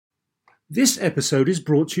This episode is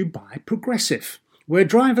brought to you by Progressive, where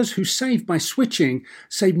drivers who save by switching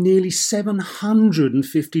save nearly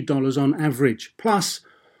 $750 on average. Plus,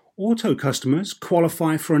 auto customers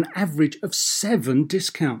qualify for an average of 7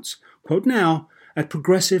 discounts. Quote now at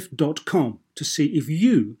progressive.com to see if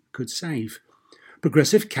you could save.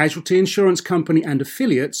 Progressive Casualty Insurance Company and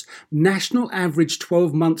affiliates, national average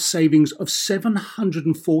 12-month savings of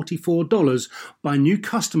 $744 by new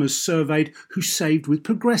customers surveyed who saved with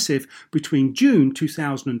Progressive between June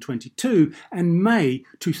 2022 and May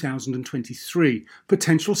 2023.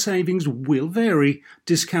 Potential savings will vary.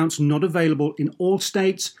 Discounts not available in all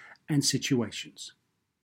states and situations.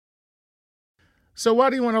 So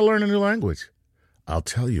why do you want to learn a new language? I'll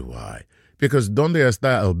tell you why. Because ¿dónde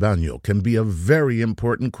está el baño can be a very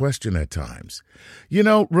important question at times. You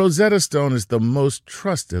know, Rosetta Stone is the most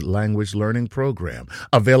trusted language learning program,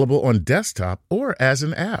 available on desktop or as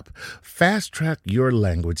an app. Fast-track your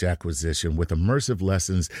language acquisition with immersive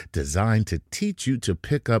lessons designed to teach you to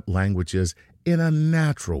pick up languages in a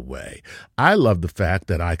natural way. I love the fact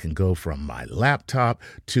that I can go from my laptop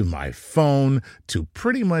to my phone to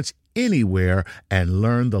pretty much anywhere and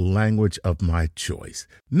learn the language of my choice.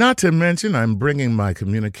 Not to mention, I'm bringing my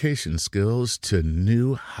communication skills to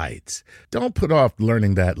new heights. Don't put off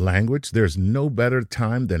learning that language. There's no better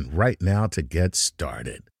time than right now to get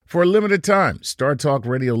started. For a limited time, Star Talk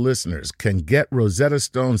Radio listeners can get Rosetta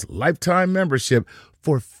Stone's lifetime membership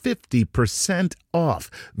for 50% off.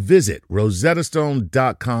 Visit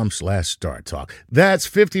rosettastone.com/StarTalk. That's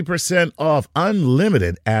 50% off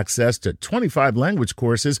unlimited access to 25 language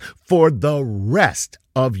courses for the rest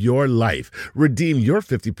of your life. Redeem your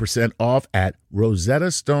 50% off at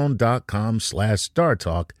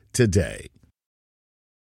rosettastone.com/StarTalk today.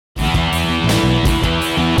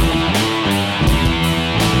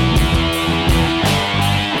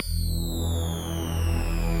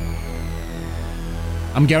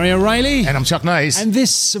 I'm Gary O'Reilly. And I'm Chuck Nice. And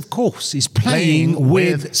this, of course, is Playing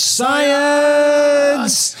with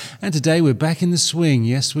Science. And today we're back in the swing.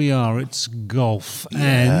 Yes, we are. It's golf.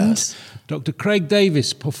 Yes. And Dr. Craig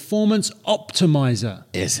Davies, Performance Optimizer.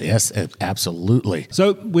 Yes, absolutely.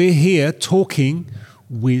 So we're here talking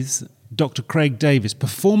with Dr. Craig Davies,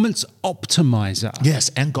 Performance Optimizer. Yes,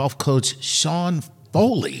 and golf coach Sean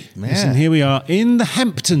Foley. Man. Yes, and here we are in the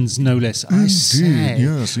Hamptons, no less, I say,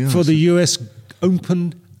 yes. for the US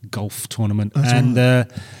Open Golf Tournament. That's and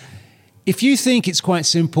if you think it's quite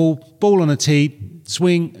simple, ball on a tee,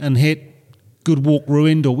 swing and hit, good walk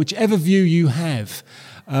ruined, or whichever view you have,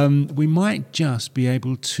 we might just be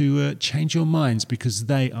able to change your minds, because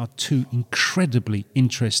they are two incredibly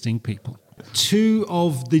interesting people. Two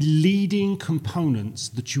of the leading components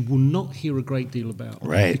that you will not hear a great deal about.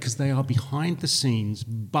 Right. Because they are behind the scenes,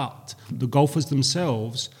 but the golfers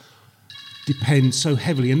themselves depend so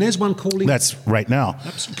heavily. And there's one calling. That's right now.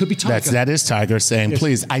 Could be Tiger. That is Tiger saying, yes,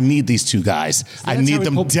 please, I need these two guys. So I need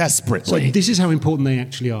them desperately. So this is how important they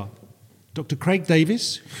actually are. Dr. Craig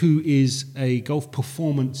Davies, who is a golf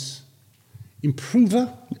performance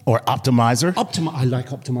improver. Or optimizer. I like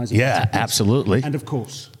optimizer. Yeah, absolutely. And of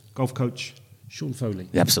course, golf coach Sean Foley.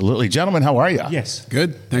 Absolutely. Gentlemen, how are you? Yes.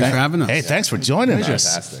 Good. Thanks for having us. Hey, thanks for joining us.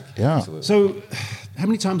 Fantastic. Yeah. Absolutely. So, how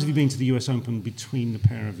many times have you been to the US Open between the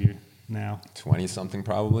pair of you now? 20-something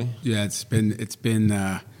probably. Yeah, it's been.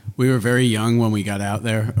 We were very young when we got out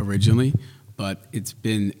there originally, but it's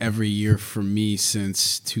been every year for me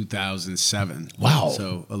since 2007. Wow.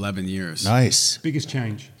 So 11 years. Nice. Biggest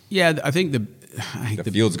change? Yeah, I think the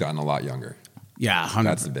field's gotten a lot younger. Yeah, 100%.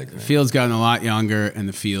 That's the big thing. The field's gotten a lot younger, and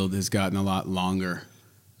the field has gotten a lot longer.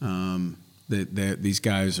 These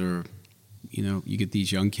guys are, you get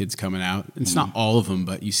these young kids coming out. It's not all of them,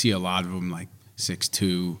 but you see a lot of them like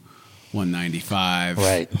 6'2", 195.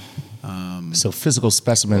 Right. So physical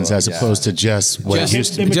specimens as opposed to just what it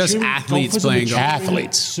used to be. Just athletes playing golf.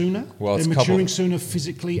 Athletes. Sooner? Well, they're maturing sooner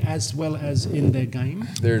physically as well as in their game?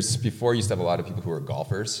 Before you used to have a lot of people who were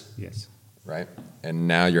golfers. Yes. Right? And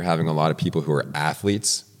now you're having a lot of people who are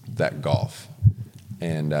athletes that golf.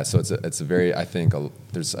 And so it's a very, I think,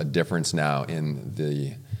 there's a difference now in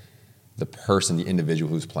the person, the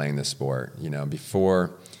individual who's playing this sport.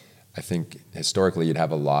 Before, I think historically you'd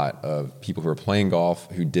have a lot of people who are playing golf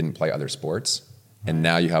who didn't play other sports. And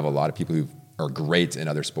now you have a lot of people who are great in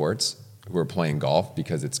other sports who are playing golf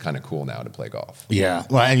because it's kind of cool now to play golf. Yeah.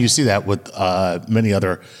 Well, and you see that with many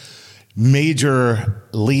other major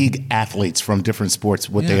league athletes from different sports,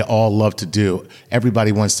 what they all love to do.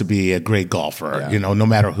 Everybody wants to be a great golfer, no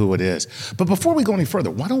matter who it is. But before we go any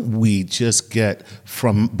further, why don't we just get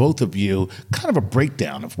from both of you kind of a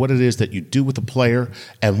breakdown of what it is that you do with a player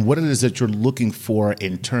and what it is that you're looking for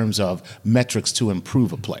in terms of metrics to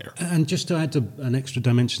improve a player. And just to add to an extra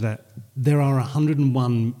dimension to that, there are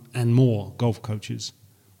 101 and more golf coaches.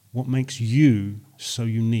 What makes you so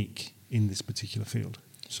unique in this particular field?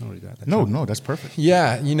 Sorry about that. No, that's perfect.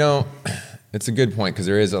 Yeah, it's a good point because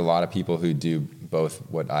there is a lot of people who do both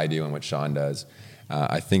what I do and what Sean does.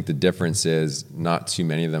 I think the difference is not too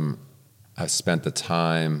many of them have spent the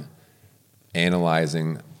time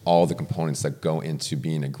analyzing all the components that go into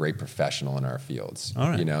being a great professional in our fields. All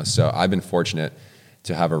right. So I've been fortunate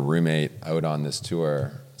to have a roommate out on this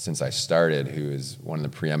tour since I started who is one of the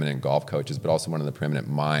preeminent golf coaches, but also one of the preeminent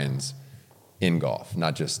minds in golf,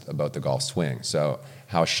 not just about the golf swing. So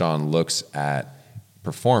how Sean looks at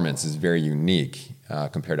performance is very unique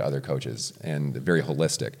compared to other coaches and very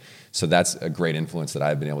holistic. So that's a great influence that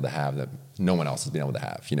I've been able to have that no one else has been able to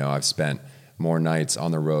have. I've spent more nights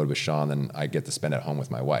on the road with Sean than I get to spend at home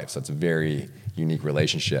with my wife. So it's a very unique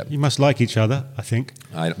relationship. You must like each other, I think.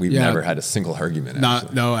 We've never had a single argument.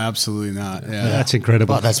 No, absolutely not. Yeah. That's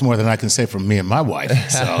incredible. Well, that's more than I can say from me and my wife.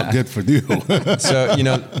 So good for you. So,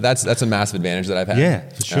 that's a massive advantage that I've had. Yeah,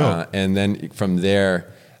 for sure. And then from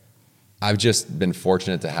there, I've just been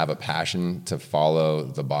fortunate to have a passion to follow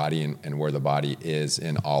the body and where the body is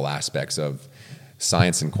in all aspects of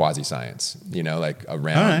science and quasi-science, like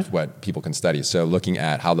around what people can study. So looking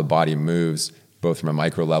at how the body moves, both from a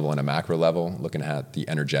micro level and a macro level, looking at the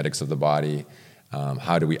energetics of the body,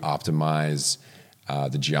 how do we optimize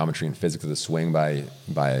the geometry and physics of the swing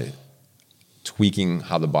by tweaking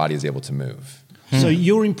how the body is able to move. So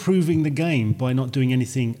you're improving the game by not doing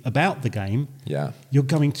anything about the game. Yeah. You're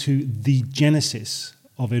going to the genesis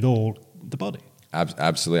of it all, the body.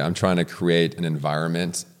 Absolutely. I'm trying to create an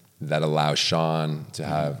environment that allows Sean to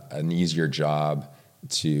have an easier job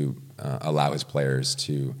to allow his players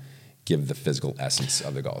to give the physical essence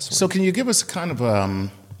of the golf swing. So can you give us kind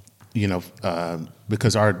of,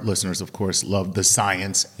 because our listeners, of course, love the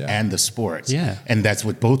science and the sports. Yeah. And that's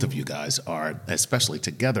what both of you guys are, especially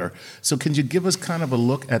together. So can you give us kind of a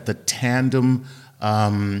look at the tandem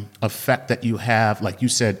effect that you have? Like you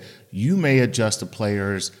said, you may adjust a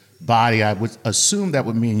player's body. I would assume that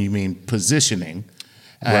would mean you mean positioning.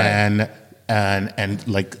 Right. And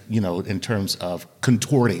like, in terms of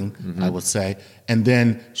contorting, I would say. And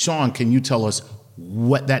then, Sean, can you tell us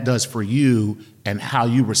what that does for you and how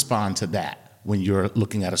you respond to that when you're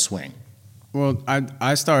looking at a swing? Well,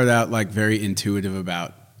 I started out like very intuitive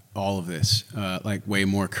about all of this, like way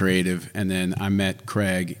more creative. And then I met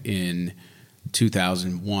Craig in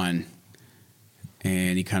 2001,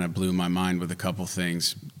 and he kind of blew my mind with a couple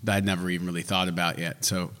things that I'd never even really thought about yet.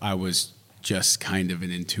 So I was just kind of an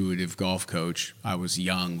intuitive golf coach. I was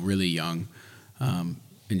young, really young, and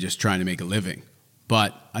just trying to make a living.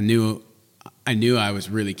 But I knew I was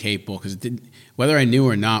really capable because whether I knew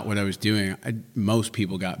or not what I was doing, most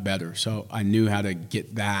people got better. So I knew how to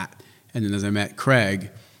get that. And then as I met Craig,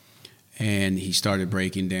 and he started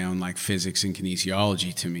breaking down like physics and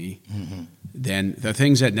kinesiology to me, then the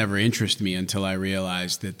things that never interested me until I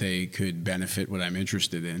realized that they could benefit what I'm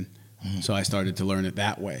interested in. So I started to learn it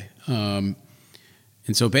that way. And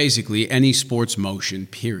so basically any sports motion,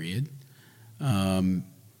 period,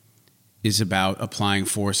 is about applying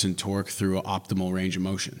force and torque through an optimal range of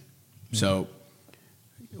motion. So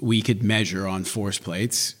we could measure on force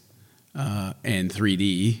plates and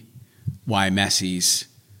 3D why Messi's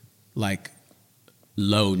like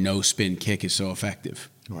low no spin kick is so effective.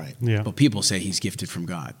 Right. Yeah. But people say he's gifted from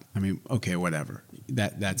God. I mean, okay, whatever.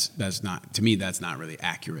 That's not, to me, that's not really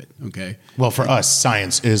accurate. Okay. Well, for us,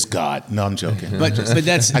 science is God. No, I'm joking. But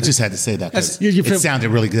that's, I just had to say that because You it sounded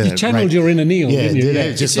really good. You channeled your inner Neil, Yeah, didn't you? did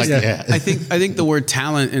it? Just like that. I think the word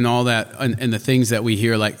talent and all that and the things that we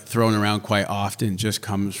hear like thrown around quite often just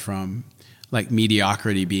comes from like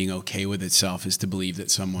mediocrity. Being okay with itself is to believe that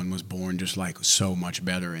someone was born just like so much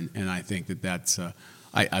better, and I think that's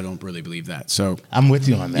I don't really believe that. So I'm with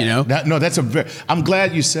you on that. You know? No, I'm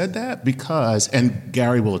glad you said that because, and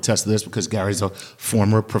Gary will attest to this because Gary's a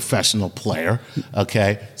former professional player.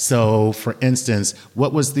 Okay. So for instance,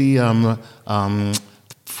 what was the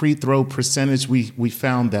free throw percentage? We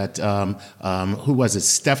found that, who was it?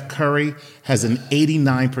 Steph Curry has an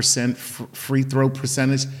 89% free throw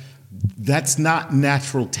percentage. That's not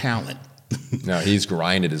natural talent. No, he's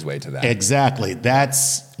grinded his way to that. Exactly.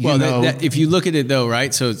 That's, if you look at it though,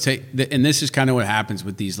 right? So and this is kind of what happens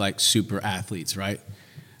with these like super athletes, right?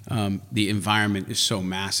 the environment is so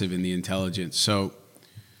massive in the intelligence. So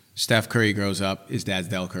Steph Curry grows up, his dad's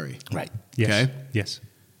Del Curry. Right. Yes. Okay. Yes.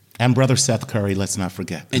 And brother Seth Curry, let's not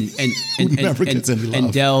forget. And Never gets any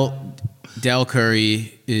love. And Del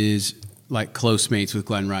Curry is like close mates with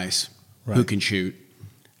Glenn Rice, who Right. can shoot,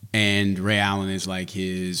 and Ray Allen is like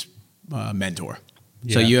his mentor.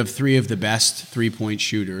 So Yeah. you have three of the best 3-point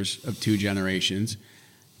shooters of two generations,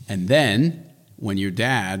 and then when your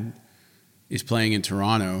dad is playing in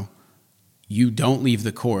Toronto, you don't leave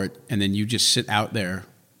the court, and then you just sit out there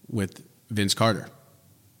with Vince Carter.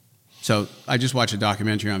 So I just watched a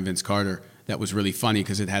documentary on Vince Carter that was really funny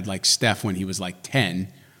because it had like Steph when he was like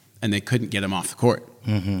 10 and they couldn't get him off the court.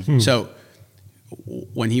 So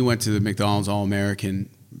when he went to the McDonald's All-American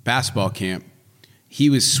basketball camp, he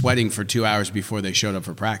was sweating for 2 hours before they showed up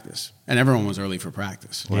for practice. And everyone was early for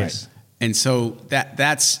practice. Yes. And so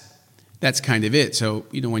that's kind of it. So,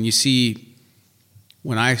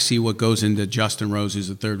 when I see what goes into Justin Rose, who's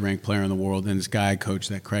the third-ranked player in the world, and this guy coach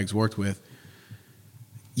that Craig's worked with,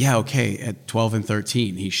 yeah, okay, at 12 and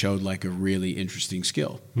 13, he showed like a really interesting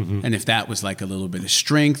skill. And if that was like a little bit of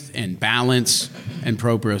strength and balance and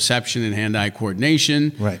proprioception and hand-eye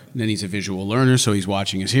coordination, Right. then he's a visual learner, so he's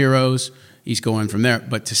watching his heroes. He's going from there.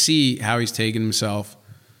 But to see how he's taken himself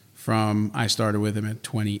from, I started with him at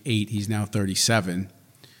 28, he's now 37,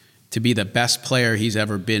 to be the best player he's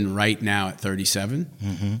ever been right now at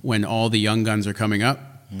 37, when all the young guns are coming up,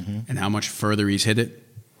 and how much further he's hit it,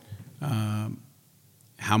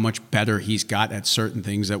 how much better he's got at certain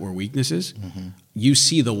things that were weaknesses. You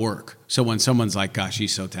see the work. So when someone's like, gosh,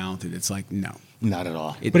 he's so talented, it's like, no. Not at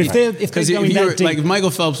all. But if they're going that deep, like if Michael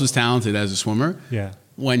Phelps was talented as a swimmer, yeah.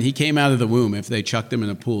 when he came out of the womb, if they chucked him in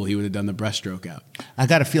a pool, he would have done the breaststroke out. I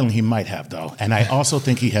got a feeling he might have, though. And I also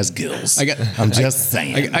think he has gills. I'm just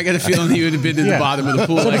saying. I got a feeling he would have been in the bottom of the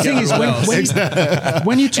pool. So like the thing is, everyone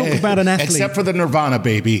when you talk about an athlete, Except for the Nirvana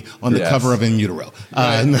baby on the Yes. cover of In Utero. Go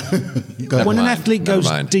ahead. when an athlete Never goes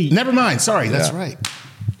mind. deep, Never mind. Sorry, that's Yeah. right.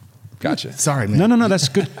 Gotcha. Sorry, man. no, that's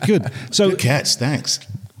good. So Good catch. Thanks.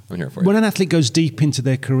 I'm here for you. when an athlete goes deep into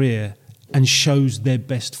their career and shows their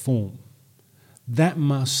best form, that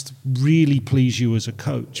must really please you as a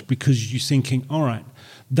coach, because you're thinking, all right,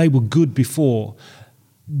 they were good before.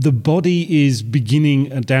 The body is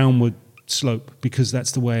beginning a downward slope because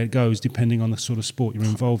that's the way it goes, depending on the sort of sport you're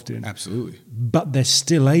involved in. Absolutely. But they're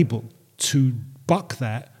still able to buck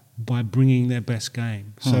that by bringing their best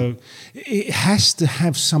game. So it has to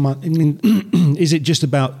have some, I mean, is it just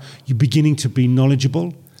about you beginning to be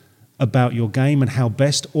knowledgeable about your game and how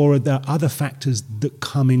best, or are there other factors that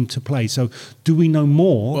come into play? So do we know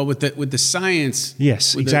more? Well, with the science,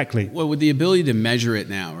 Yes, with exactly. with the ability to measure it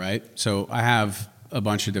now, right? So I have a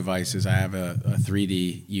bunch of devices. I have a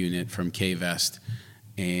 3D unit from K-Vest,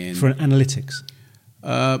 and for analytics.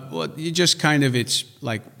 well, you just kind of, it's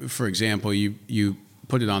like, for example, you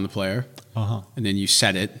put it on the player, and then you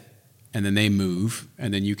set it, and then they move,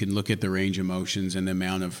 and then you can look at the range of motions and the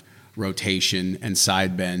amount of rotation and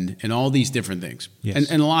side bend and all these different things. Yes.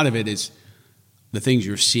 And a lot of it is the things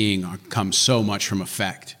you're seeing come so much from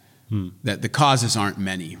effect that the causes aren't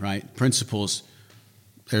many, right? Principles,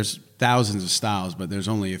 there's thousands of styles, but there's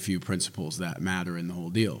only a few principles that matter in the whole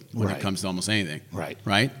deal when Right. it comes to almost anything. Right.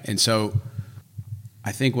 Right? And so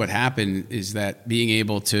I think what happened is that being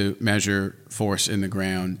able to measure force in the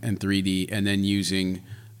ground and 3D, and then using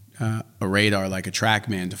a radar like a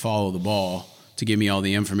TrackMan to follow the ball to give me all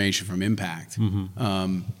the information from impact.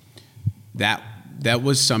 That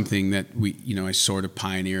was something that I sort of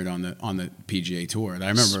pioneered on the PGA Tour. And I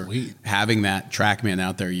remember having that TrackMan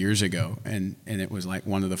out there years ago, and it was like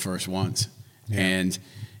one of the first ones. Yeah. And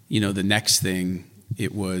the next thing,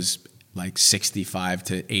 it was like 65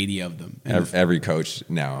 to 80 of them. And Every coach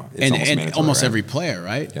now, it's and mandatory, almost right? every player,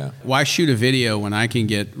 right? Yeah. Why shoot a video when I can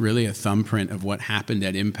get really a thumbprint of what happened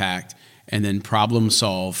at impact and then problem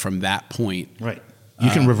solve from that point? Right. You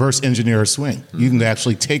can reverse engineer a swing. You can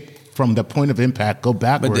actually take from the point of impact, go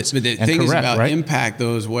backwards, But the and thing correct, is about right? impact,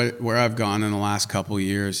 though, is where I've gone in the last couple of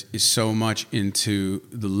years is so much into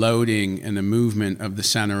the loading and the movement of the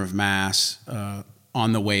center of mass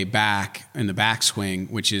on the way back in the backswing,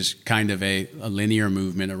 which is kind of a linear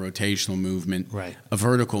movement, a rotational movement, Right. a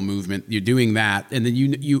vertical movement. You're doing that, and then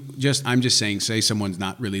I'm just saying, say someone's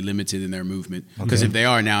not really limited in their movement, because if they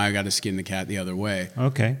are, now I got to skin the cat the other way.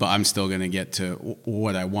 Okay. But I'm still going to get to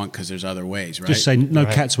what I want because there's other ways, right? Just say no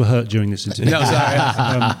cats were hurt during this incident. No, sorry.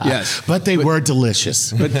 Yes. But they were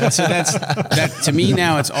delicious. But so that to me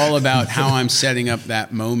now, it's all about how I'm setting up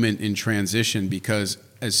that moment in transition, because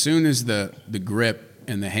as soon as the grip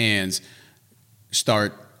and the hands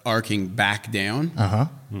start arcing back down,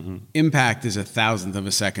 impact is 1,000th of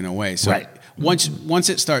a second away. So once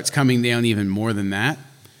it starts coming down even more than that,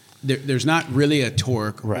 there's not really a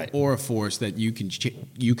torque or a force that you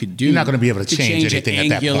could do. You're not going to be able to change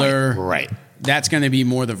anything at that point. Right. That's going to be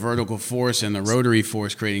more the vertical force and the rotary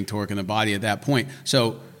force creating torque in the body at that point.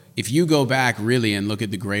 So if you go back really and look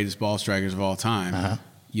at the greatest ball strikers of all time,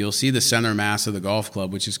 you'll see the center mass of the golf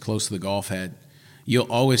club, which is close to the golf head.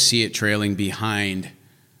 You'll always see it trailing behind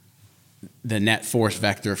the net force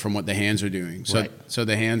vector from what the hands are doing. So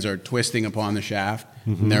the hands are twisting upon the shaft,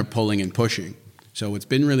 and they're pulling and pushing. So what's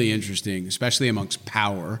been really interesting, especially amongst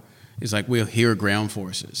power, is like we'll hear ground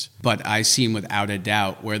forces. But I've seen without a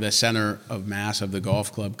doubt where the center of mass of the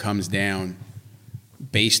golf club comes down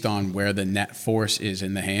based on where the net force is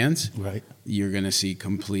in the hands, you're going to see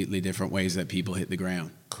completely different ways that people hit the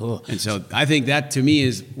ground. Cool. And so I think that to me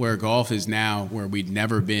is where golf is now, where we'd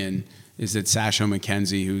never been, is that Sasho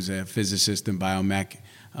McKenzie, who's a physicist and biomech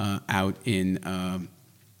out in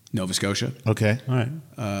Nova Scotia. Okay. All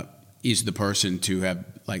right. Is the person to have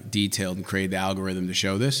like detailed and created the algorithm to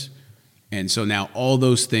show this. And so now all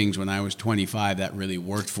those things when I was 25 that really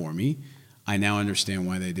worked for me, I now understand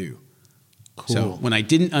why they do. Cool. So when I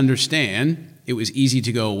didn't understand, it was easy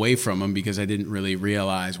to go away from them because I didn't really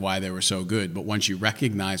realize why they were so good. But once you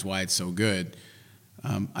recognize why it's so good,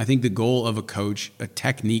 I think the goal of a coach, a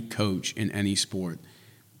technique coach in any sport,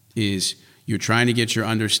 is you're trying to get your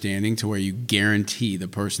understanding to where you guarantee the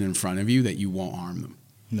person in front of you that you won't harm them.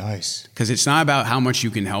 Nice. Because it's not about how much you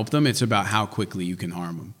can help them, it's about how quickly you can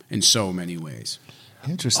harm them in so many ways.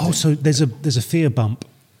 Interesting. Oh, so there's a fear bump.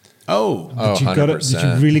 Oh, that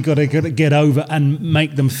you really got to get over and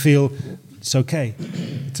make them feel it's okay.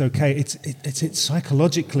 It's okay. It's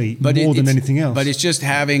psychologically more than anything else. But it's just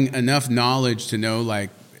having enough knowledge to know,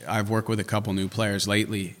 like, I've worked with a couple new players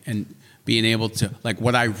lately and being able to, like,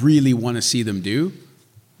 what I really want to see them do,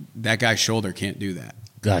 that guy's shoulder can't do that.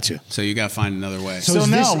 Gotcha. So you got to find another way. So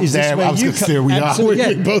now, is this where you there we are.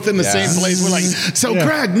 We're both in the same place. We're like,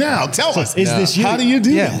 Craig, now tell us. Is this you? How do you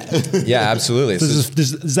do that? Yeah, absolutely.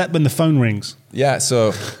 Is that when the phone rings? Yeah,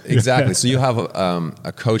 so exactly. So you have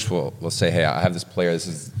a coach will say, hey, I have this player, this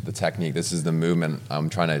is the technique, this is the movement I'm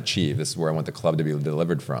trying to achieve, this is where I want the club to be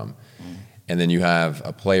delivered from. And then you have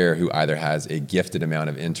a player who either has a gifted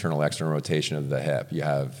amount of internal, external rotation of the hip, you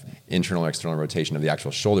have internal, external rotation of the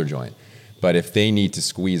actual shoulder joint. But if they need to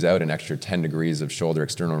squeeze out an extra 10 degrees of shoulder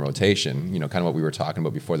external rotation, kind of what we were talking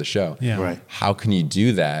about before the show, how can you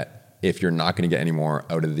do that if you're not going to get any more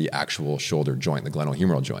out of the actual shoulder joint, the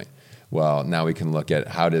glenohumeral joint? Well, now we can look at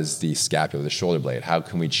how does the scapula, the shoulder blade, how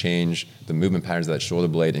can we change the movement patterns of that shoulder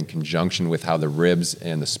blade in conjunction with how the ribs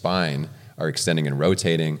and the spine are extending and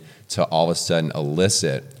rotating to all of a sudden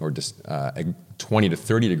elicit or just a 20 to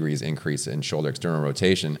 30 degrees increase in shoulder external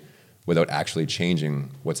rotation without actually changing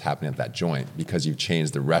what's happening at that joint because you've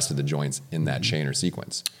changed the rest of the joints in that chain or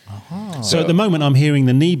sequence. So at the moment I'm hearing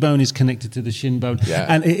the knee bone is connected to the shin bone.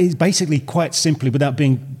 And it is basically quite simply, without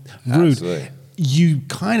being rude, Absolutely. You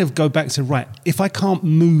kind of go back to, right, if I can't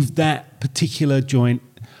move that particular joint,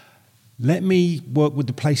 let me work with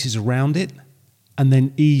the places around it and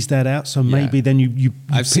then ease that out. So maybe then you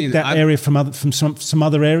pick that area from some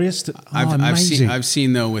other areas. I've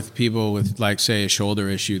seen though with people with, like, say, a shoulder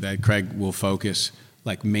issue that Craig will focus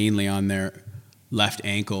like mainly on their left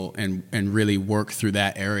ankle and really work through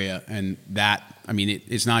that area. And that, I mean,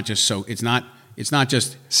 it's not just seriously, it's not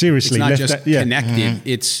just connected. Mm-hmm.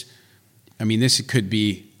 It's, I mean, this could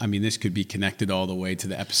be connected all the way to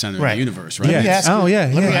the epicenter of the universe, right? Yeah. Let me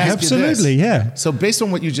ask absolutely, you this. So based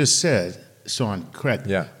on what you just said, Sean, correct.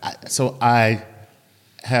 Yeah. So I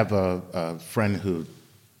have a friend who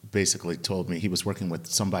basically told me he was working with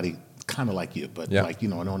somebody kind of like you, but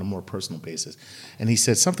on a more personal basis. And he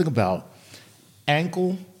said something about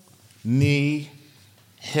ankle, knee,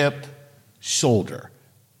 hip, shoulder.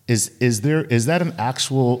 Is that an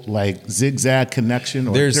actual like zigzag connection,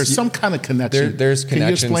 or there's some kind of connection? There's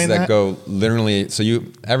connections that go literally. So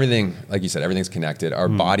everything, like you said, everything's connected. Our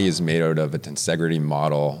body is made out of a tensegrity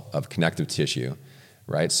model of connective tissue,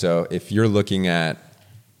 right? So if you're looking at,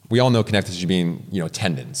 we all know connective tissue being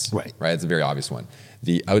tendons, right? It's a very obvious one.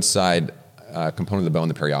 The outside component of the bone,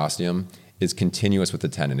 the periosteum, is continuous with the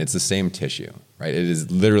tendon. It's the same tissue, right? It is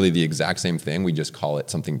literally the exact same thing. We just call it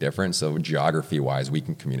something different. So geography-wise, we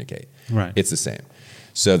can communicate. Right. It's the same.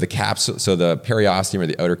 So the capsule, so the periosteum or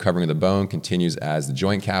the outer covering of the bone continues as the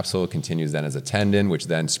joint capsule, continues then as a tendon, which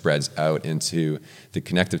then spreads out into the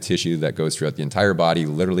connective tissue that goes throughout the entire body,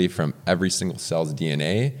 literally from every single cell's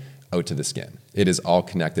DNA out to the skin. It is all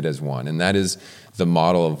connected as one. And that is the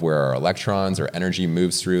model of where our electrons or energy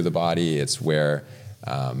moves through the body. It's where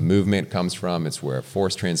movement comes from. It's where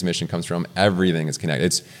force transmission comes from. Everything is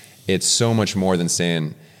connected. It's so much more than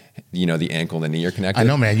saying, the ankle and the knee are connected. I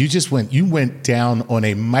know, man. You went down on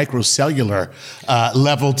a microcellular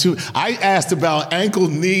level too. I asked about ankle,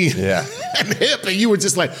 knee, and hip, and you were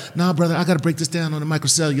just like, "Nah, brother, I got to break this down on a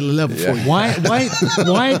microcellular level for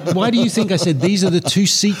you." Why do you think I said these are the two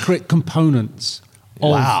secret components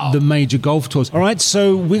of the major golf tours? All right,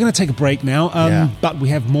 so we're going to take a break now, but we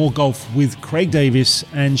have more golf with Craig Davies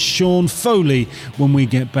and Sean Foley when we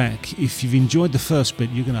get back. If you've enjoyed the first bit,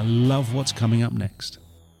 you're going to love what's coming up next.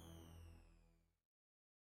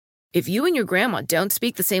 If you and your grandma don't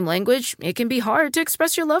speak the same language, it can be hard to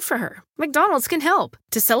express your love for her. McDonald's can help.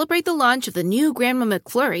 To celebrate the launch of the new Grandma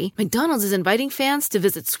McFlurry, McDonald's is inviting fans to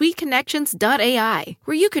visit sweetconnections.ai,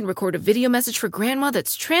 where you can record a video message for Grandma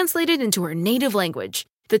that's translated into her native language.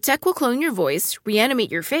 The tech will clone your voice, reanimate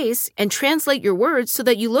your face, and translate your words so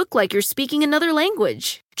that you look like you're speaking another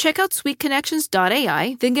language. Check out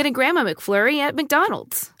sweetconnections.ai, then get a Grandma McFlurry at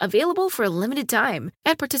McDonald's. Available for a limited time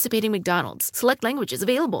at participating McDonald's. Select languages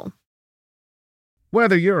available.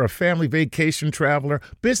 Whether you're a family vacation traveler,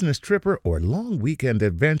 business tripper, or long weekend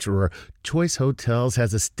adventurer, Choice Hotels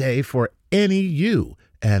has a stay for any you.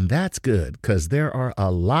 And that's good, because there are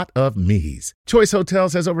a lot of me's. Choice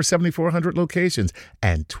Hotels has over 7,400 locations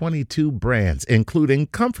and 22 brands, including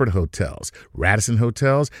Comfort Hotels, Radisson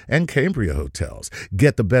Hotels, and Cambria Hotels.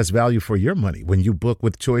 Get the best value for your money when you book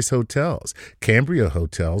with Choice Hotels. Cambria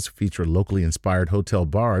Hotels feature locally inspired hotel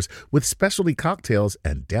bars with specialty cocktails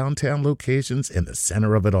and downtown locations in the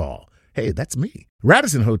center of it all. Hey, that's me.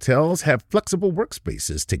 Radisson Hotels have flexible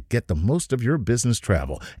workspaces to get the most of your business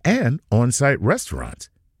travel and on-site restaurants.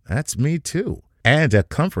 That's me too. And at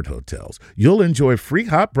Comfort Hotels, you'll enjoy free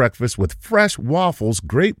hot breakfast with fresh waffles,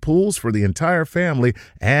 great pools for the entire family,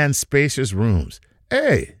 and spacious rooms.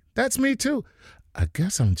 Hey, that's me too. I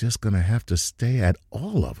guess I'm just going to have to stay at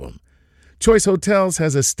all of them. Choice Hotels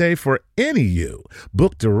has a stay for any you.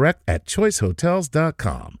 Book direct at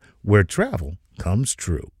choicehotels.com, where travel comes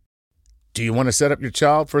true. Do you want to set up your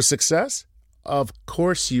child for success? Of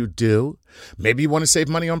course you do. Maybe you want to save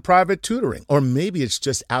money on private tutoring, or maybe it's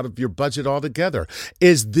just out of your budget altogether.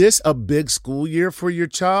 Is this a big school year for your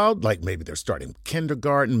child? Like maybe they're starting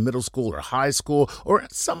kindergarten, middle school, or high school, or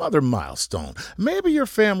some other milestone. Maybe your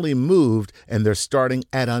family moved and they're starting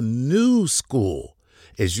at a new school.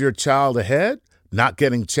 Is your child ahead? Not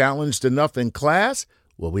getting challenged enough in class?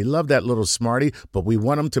 Well, we love that little smarty, but we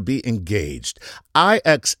want them to be engaged.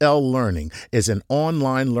 IXL Learning is an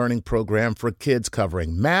online learning program for kids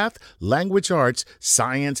covering math, language arts,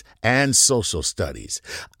 science, and social studies.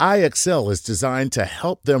 IXL is designed to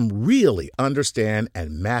help them really understand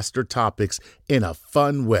and master topics in a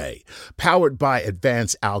fun way. Powered by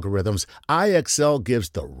advanced algorithms, IXL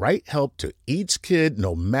gives the right help to each kid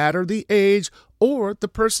no matter the age or the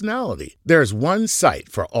personality. There's one site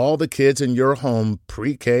for all the kids in your home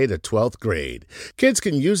pre-K to 12th grade. Kids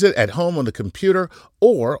can use it at home on the computer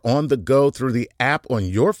or on the go through the app on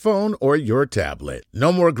your phone or your tablet.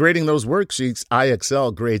 No more grading those worksheets.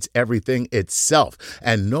 IXL grades everything itself.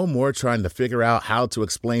 And no more trying to figure out how to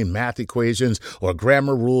explain math equations or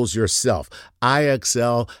grammar rules yourself.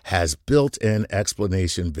 IXL has built-in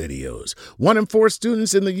explanation videos. 1 in 4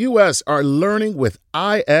 students in the U.S. are learning with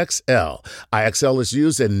IXL. IXL is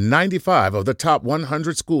used in 95 of the top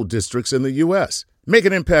 100 school districts in the U.S. Make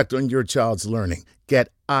an impact on your child's learning. Get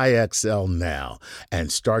IXL now.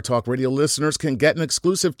 And Star Talk Radio listeners can get an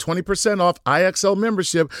exclusive 20% off IXL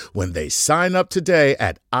membership when they sign up today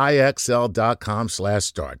at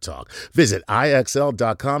IXL.com/StarTalk. Visit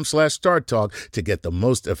IXL.com/StarTalk to get the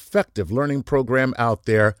most effective learning program out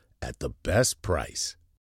there at the best price.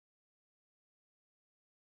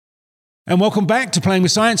 And welcome back to Playing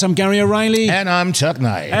with Science. I'm Gary O'Reilly. And I'm Chuck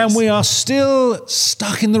Knight. And we are still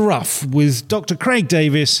stuck in the rough with Dr. Craig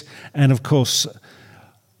Davies and, of course,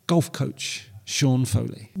 golf coach Sean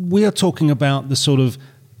Foley. We are talking about the sort of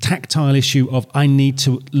tactile issue of I need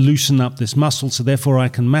to loosen up this muscle, so therefore I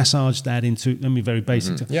can massage that into, let me be very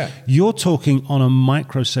basic. Mm-hmm. Yeah. You're talking on a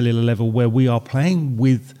microcellular level where we are playing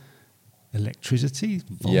with electricity,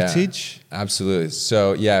 voltage. Yeah, absolutely.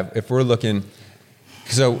 So, yeah, if we're looking...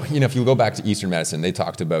 So, if you go back to Eastern medicine, they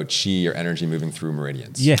talked about chi or energy moving through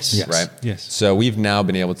meridians. Yes. Right? Yes. So we've now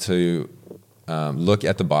been able to look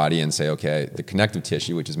at the body and say, okay, the connective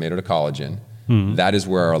tissue, which is made out of collagen, that is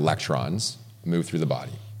where our electrons move through the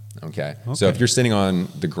body. Okay? So if you're sitting on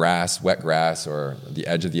the grass, wet grass, or the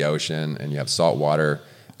edge of the ocean, and you have salt water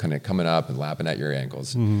kind of coming up and lapping at your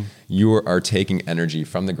ankles, you are taking energy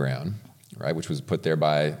from the ground, right, which was put there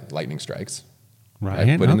by lightning strikes.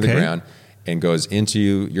 Right. Put into the ground. And goes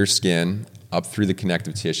into your skin up through the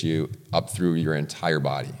connective tissue, up through your entire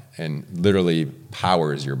body, and literally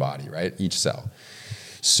powers your body, right? Each cell.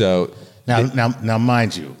 So now,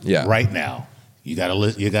 mind you, Yeah. right now, you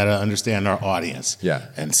gotta understand our audience. Yeah.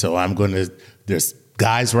 And so there's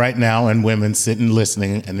guys right now and women sitting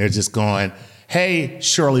listening, and they're just going, hey,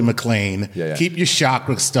 Shirley MacLaine, Yeah. keep your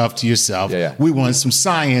chakra stuff to yourself. Yeah. We want some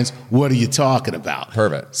science. What are you talking about?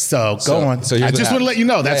 Perfect. So go on. So here's I what just want to let you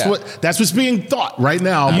know that's what's being thought right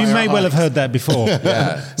now. You by may our well have audience. heard that before.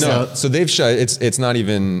 Yeah. No. So they've shown it's not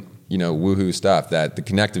even woohoo stuff, that the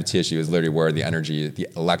connective tissue is literally where the energy, the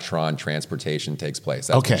electron transportation takes place.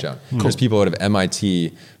 That's been shown. Cool. There's people out of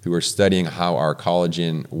MIT who are studying how our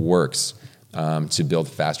collagen works to build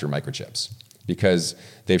faster microchips, because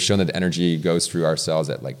they've shown that the energy goes through our cells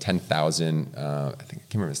at like 10,000, I can't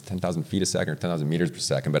remember if it's 10,000 feet a second or 10,000 meters per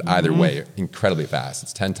second, but either way, incredibly fast.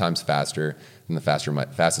 It's 10 times faster than the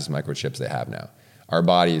fastest microchips they have now. Our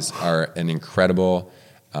bodies are an incredible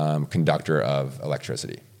conductor of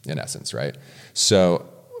electricity, in essence, right? So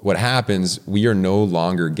what happens, we are no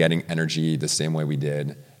longer getting energy the same way we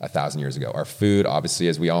did 1,000 years ago. Our food, obviously,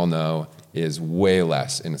 as we all know, is way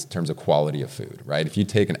less in terms of quality of food, right? If you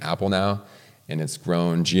take an apple now and it's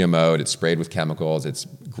grown GMO'd, it's sprayed with chemicals, it's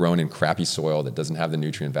grown in crappy soil that doesn't have the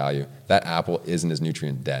nutrient value, that apple isn't as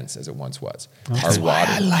nutrient dense as it once was. That's why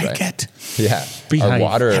I like it. Yeah. Behave. Our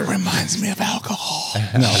water... It reminds me of alcohol.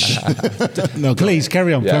 No, please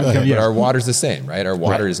carry on. Yeah, Carry but on. our water's the same, right? Our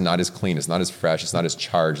water Right. is not as clean, it's not as fresh, it's not as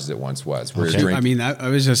charged as it once was. We're I drinking... mean, I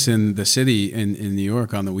was just in the city in New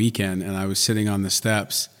York on the weekend, and I was sitting on the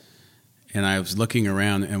steps, and I was looking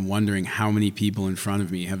around and wondering how many people in front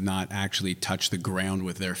of me have not actually touched the ground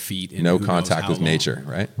with their feet. In no who knows contact how with long. nature,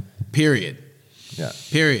 right? Period. Yeah.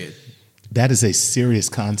 Period. That is a serious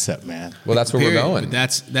concept, man. Well, that's where Period. we're going. But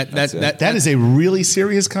that's it. That is a really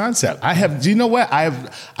serious concept. Do you know what? I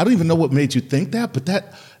don't even know what made you think that, but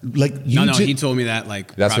that, like, you No, ju- he told me that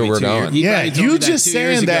like That's probably where we're 2 years- going. he yeah, probably told you me that just 2 years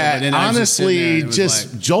saying ago, but that then I was just sitting there and honestly it was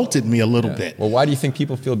just like- jolted me a little bit. Well, why do you think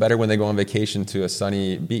people feel better when they go on vacation to a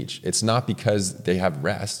sunny beach? It's not because they have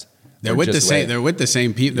rest. They're with the just same. wait. They're with the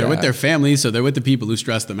same people. They're with Yeah. their families, so they're with the people who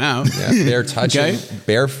stress them out. Yeah, they're touching Okay?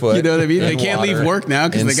 barefoot. You know what I mean? They in can't water, leave work now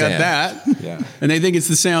because in they got sand. that. Yeah. And they think it's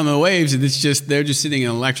the sound of the waves, and they're just sitting in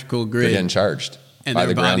an electrical They're grid, getting charged and by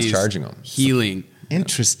their the ground's body's charging them. healing.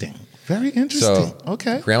 Interesting. Very interesting. So,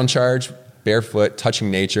 Okay. ground charge, barefoot, touching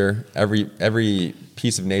nature. Every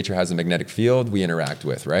piece of nature has a magnetic field we interact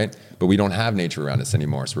with, right? But we don't have nature around us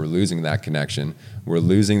anymore, so we're losing that connection. We're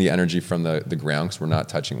losing the energy from the ground because we're not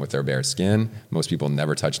touching with our bare skin. Most people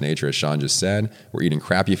never touch nature, as Sean just said. We're eating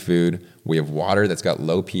crappy food. We have water that's got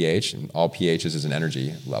low pH, and all pHs is an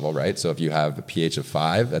energy level, right? So if you have a pH of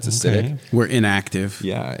 5, that's acidic. We're inactive.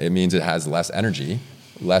 Yeah, it means it has less energy.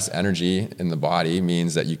 Less energy in the body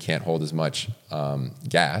means that you can't hold as much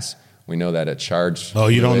gas. We know that a charged Oh,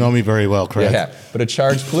 you don't fluid- know me very well, Craig. Yeah, but a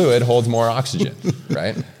charged fluid holds more oxygen,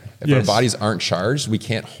 right? If our Yes. bodies aren't charged, we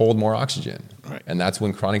can't hold more oxygen. Right. And that's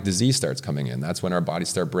when chronic disease starts coming in. That's when our bodies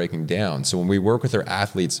start breaking down. So when we work with our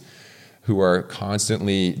athletes who are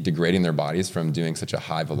constantly degrading their bodies from doing such a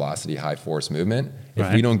high velocity, high force movement, if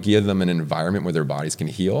we Right. don't give them an environment where their bodies can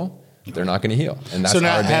heal, they're not going to heal. And that's So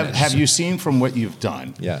now, our advantage. have you seen from what you've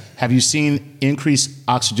done? Yeah. Have you seen increased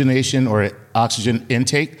oxygenation or oxygen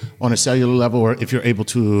intake on a cellular level, or if you're able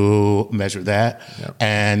to measure that? Yeah.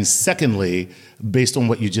 And secondly, based on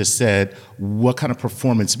what you just said, what kind of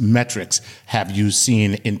performance metrics have you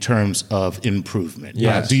seen in terms of improvement?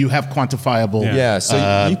 Yes. Do you have quantifiable Yeah,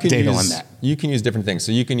 so you can data use, on that? You can use different things.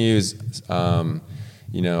 So you can use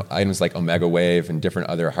items like omega wave and different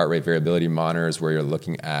other heart rate variability monitors where you're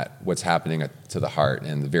looking at what's happening to the heart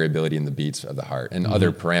and the variability in the beats of the heart and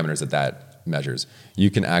other parameters that measures. You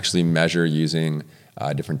can actually measure using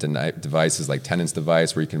different devices like Tennant's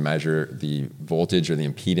device where you can measure the voltage or the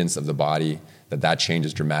impedance of the body, that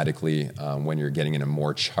changes dramatically when you're getting in a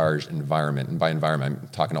more charged environment. And by environment, I'm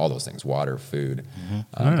talking all those things, water, food,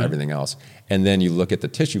 everything else. And then you look at the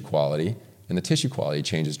tissue quality, and the tissue quality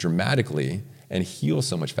changes dramatically and heals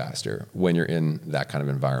so much faster when you're in that kind of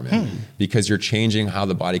environment because you're changing how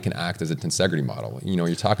the body can act as a tensegrity model. You know,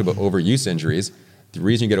 you talk about overuse injuries. The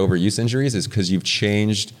reason you get overuse injuries is because you've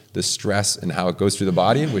changed the stress and how it goes through the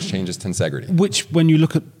body, which changes tensegrity. Which, when you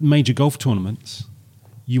look at major golf tournaments,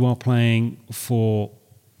 you are playing for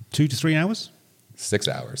 2 to 3 hours, 6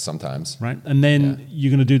 hours sometimes. right? And then you're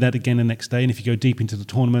going to do that again the next day. And if you go deep into the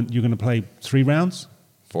tournament, you're going to play 3 rounds?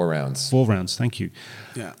 4 rounds. 4 rounds, thank you.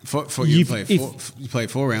 Yeah, You- you play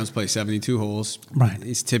 4 rounds, play 72 holes. Right.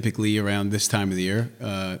 It's typically around this time of the year.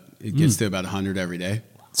 It gets to about 100 every day.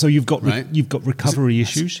 So you've got Right. you've got recovery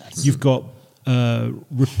issues. You've got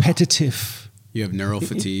repetitive. You have neural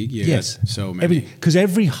fatigue. You Yes, got so many. Because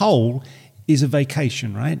every hole is a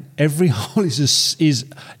vacation, right? Every hole is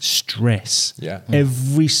stress. Yeah.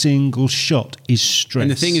 Every single shot is stress.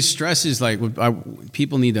 And the thing is, stress is like,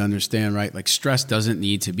 people need to understand, right? Like, stress doesn't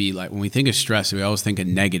need to be like, when we think of stress, we always think of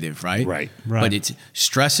negative, right? Right. But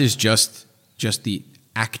stress is just the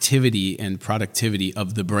activity and productivity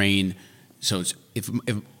of the brain. So if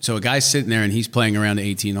a guy's sitting there and he's playing around the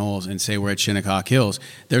 18 holes, and say we're at Shinnecock Hills,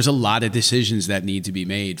 there's a lot of decisions that need to be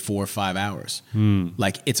made 4 or 5 hours.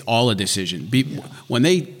 Like, it's all a decision. When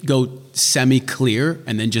they go semi-clear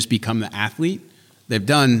and then just become the athlete, they've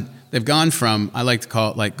gone from, I like to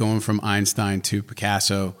call it like going from Einstein to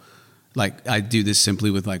Picasso. Like, I do this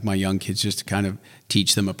simply with like my young kids, just to kind of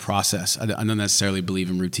teach them a process. I don't necessarily believe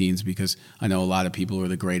in routines, because I know a lot of people who are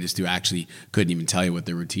the greatest who actually couldn't even tell you what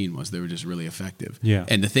their routine was. They were just really effective. Yeah.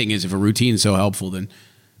 And the thing is, if a routine is so helpful, then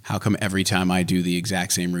how come every time I do the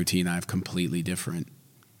exact same routine, I have completely different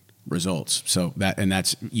results? So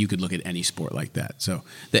that's you could look at any sport like that. So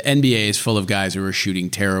the NBA is full of guys who are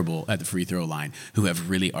shooting terrible at the free throw line, who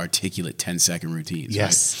have really articulate 10-second routines.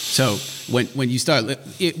 Yes. Right? So when you start,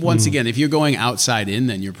 once again, if you're going outside in,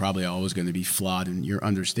 then you're probably always going to be flawed in your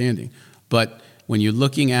understanding. But when you're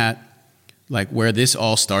looking at like where this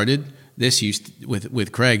all started, this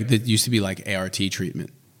with Craig, that used to be like ART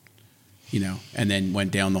treatment, and then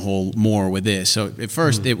went down the hole more with this. So at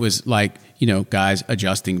first it was like, guys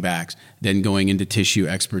adjusting backs, then going into tissue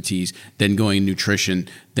expertise, then going nutrition,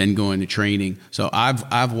 then going to training. So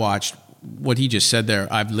I've watched what he just said there.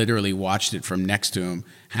 I've literally watched it from next to him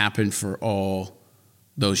happen for all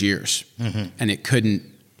those years. And it couldn't,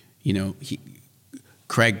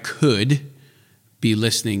 Craig could be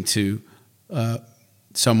listening to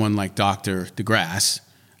someone like Dr. DeGrasse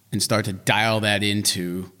and start to dial that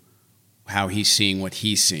into how he's seeing what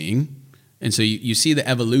he's seeing. And so you see the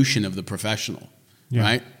evolution of the professional,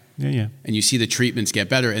 right? Yeah. And you see the treatments get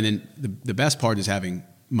better. And then the best part is having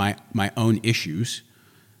my own issues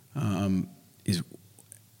is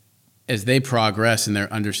as they progress in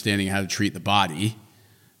their understanding how to treat the body,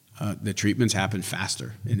 the treatments happen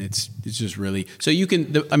faster. And it's just really, so you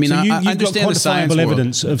can, I understand the science world.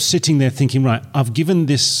 Evidence of sitting there thinking, right, I've given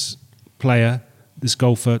this player, this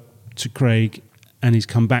golfer, to Craig, and he's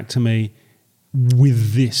come back to me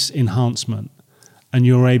with this enhancement, and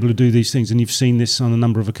you're able to do these things, and you've seen this on a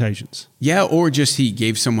number of occasions. Yeah, or just he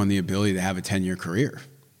gave someone the ability to have a 10-year career.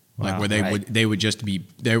 Wow, like where they would just be,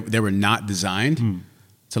 they were not designed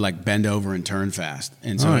to like bend over and turn fast.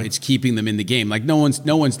 And so it's keeping them in the game. Like no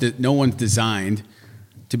one's designed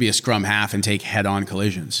to be a scrum half and take head-on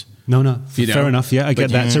collisions. No. Fair enough. Yeah, I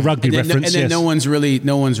get that. It's a rugby reference. And then no one's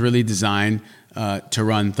really designed to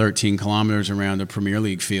run 13 kilometers around a Premier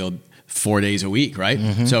League field 4 days a week,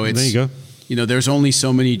 right? So it's, there you go. There's only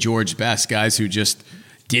so many George Best guys who just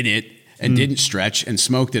did it and didn't stretch and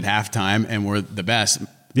smoked at halftime and were the best.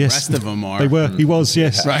 Yes. The rest of them are. They were. He was,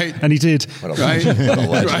 yes. Right. And he did. What a legend. What a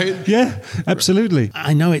legend. Right? Yeah, absolutely.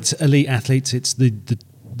 I know it's elite athletes. It's the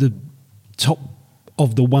top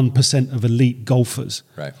of the 1% of elite golfers.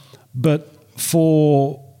 Right. But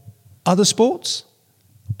for other sports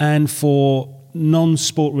and for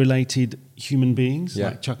non-sport related human beings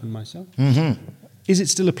like Chuck and myself, is it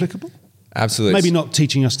still applicable? Absolutely. Maybe not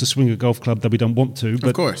teaching us to swing a golf club that we don't want to, but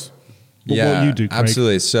of course. What you do, Craig.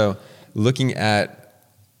 Absolutely. So looking at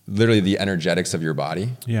literally the energetics of your body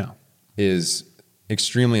is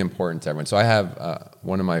extremely important to everyone. So I have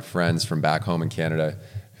one of my friends from back home in Canada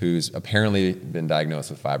who's apparently been diagnosed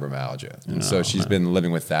with fibromyalgia. And so she's been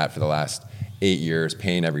living with that for the last 8 years,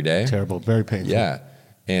 pain every day. Terrible, very painful. Yeah.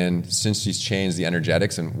 And since she's changed the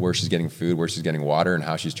energetics and where she's getting food, where she's getting water, and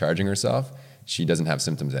how she's charging herself, she doesn't have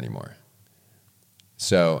symptoms anymore.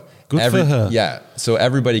 So good for her. Yeah. So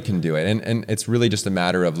everybody can do it. And it's really just a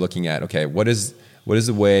matter of looking at, okay, what is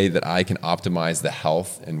the way that I can optimize the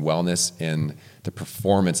health and wellness and the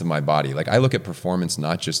performance of my body? Like I look at performance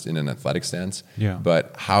not just in an athletic sense,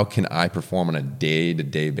 but how can I perform on a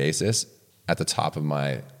day-to-day basis at the top of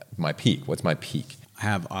my peak? What's my peak? I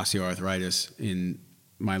have osteoarthritis in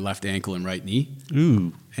my left ankle and right knee.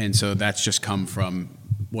 Ooh. And so that's just come from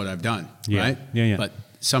what I've done, right? Yeah. But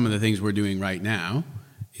some of the things we're doing right now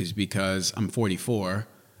is because I'm 44.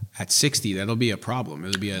 At 60, that'll be a problem.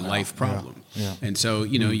 It'll be a life problem. Yeah. And so,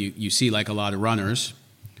 you see like a lot of runners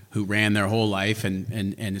who ran their whole life, and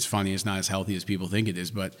it's funny, it's not as healthy as people think it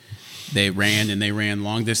is, but they ran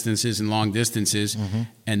long distances,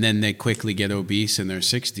 and then they quickly get obese in their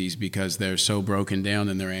 60s because they're so broken down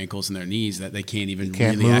in their ankles and their knees that they can't even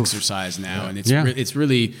really move. exercise now. And it's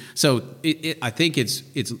really, so I think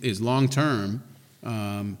it's long term.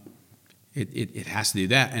 it has to do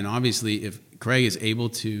that. And obviously, if Craig is able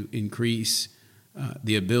to increase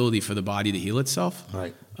the ability for the body to heal itself,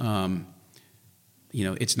 right.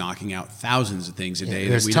 It's knocking out thousands of things a day.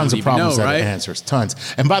 There's that we tons don't of problems even know, that right? it answers, tons.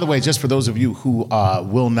 And by the way, just for those of you who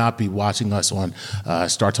will not be watching us on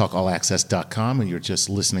StarTalkAllAccess.com and you're just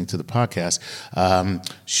listening to the podcast,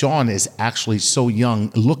 Sean is actually so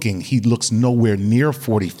young looking. He looks nowhere near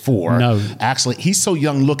 44. No. Actually, he's so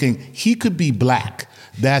young looking, he could be black.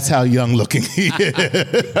 That's how young looking he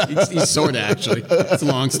is. He's sort of, actually. It's a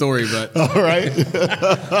long story, but... All right.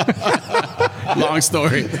 Long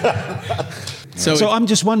story. So I'm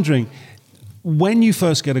just wondering, when you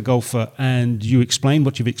first get a golfer and you explain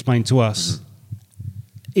what you've explained to us,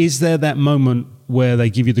 is there that moment where they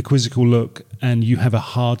give you the quizzical look and you have a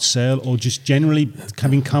hard sell, or just generally,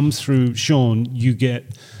 having come through Sean, you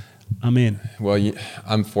get, I'm in? Well,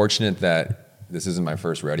 I'm fortunate that this isn't my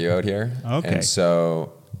first rodeo out here. Okay. And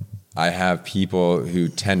so I have people who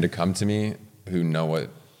tend to come to me who know what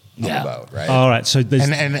I'm about, right? All right. So there's,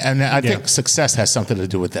 And I think success has something to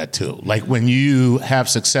do with that too. Like when you have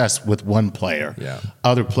success with one player,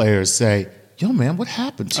 other players say, "Yo, man, what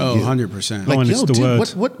happened to you?" 100%. Like, it's yo, the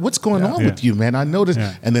dude, word. what's going on with you, man? I noticed.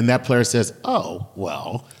 Yeah. And then that player says, "Oh,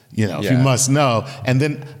 well, you must know." And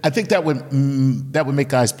then I think that would make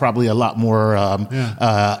guys probably a lot more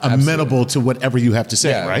amenable to whatever you have to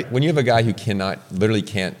say, right? When you have a guy who literally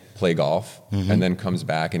can't play golf, and then comes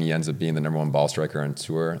back and he ends up being the #1 ball striker on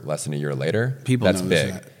tour less than a later later, that's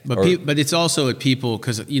big. That. But it's also at people,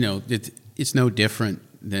 because it's no different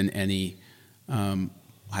than any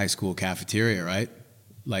high school cafeteria, right?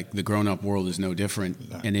 Like the grown-up world is no different,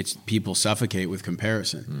 and it's people suffocate with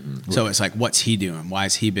comparison. Mm-hmm. So it's like, what's he doing? Why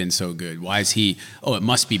has he been so good? Why is he? Oh, it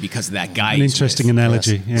must be because of that guy. An interesting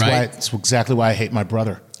analogy, Yes. right? That's exactly why I hate my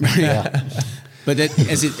brother. Yeah. But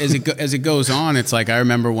as it goes on, it's like I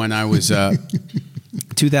remember when I was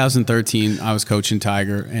 2013, I was coaching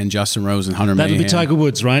Tiger and Justin Rose and Hunter Mayhem. That would be Tiger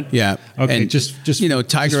Woods, right? Yeah. Okay. And just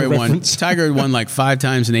Tiger for had won. reference. Tiger had won like 5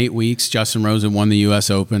 times in 8 weeks. Justin Rose had won the U.S.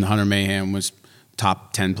 Open. Hunter Mayhem was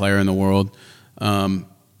top 10 player in the world. I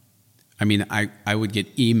would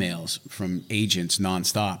get emails from agents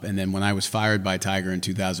nonstop, and then when I was fired by Tiger in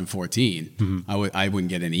 2014, I wouldn't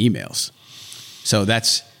get any emails. So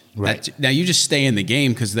that's. Right. Now you just stay in the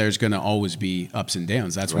game because there's going to always be ups and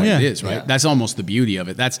downs. That's what it is, right? Yeah. That's almost the beauty of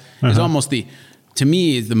it. That's is almost to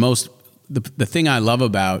me is the thing I love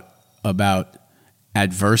about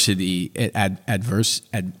adversity and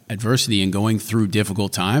going through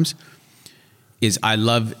difficult times is I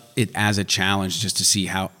love it as a challenge just to see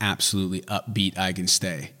how absolutely upbeat I can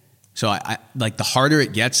stay. So I like the harder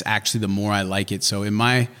it gets, actually, the more I like it. So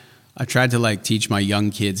I tried to like teach my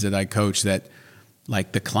young kids that I coach that.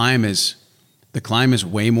 Like the climb is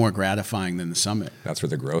way more gratifying than the summit. That's where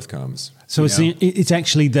the growth comes. So it's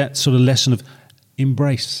actually that sort of lesson of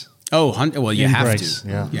embrace. Oh, well, you embrace. have to.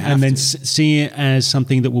 Yeah. You have and then to. see it as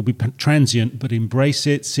something that will be transient, but embrace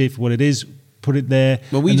it, see it for what it is, put it there.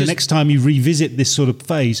 Well, the next time you revisit this sort of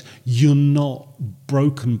phase, you're not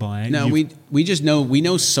broken by it. No, we just know, we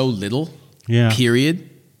know so little, period,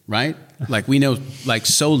 right? Like we know like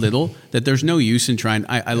so little that there's no use in trying.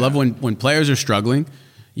 I love when players are struggling,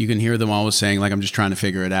 you can hear them always saying like, I'm just trying to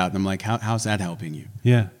figure it out. And I'm like, how's that helping you?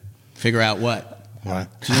 Yeah. Figure out what? Right.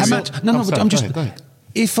 How much? No, sorry, I'm just, go ahead.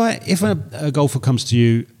 if a golfer comes to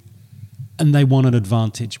you and they want an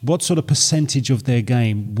advantage, what sort of percentage of their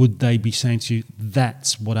game would they be saying to you,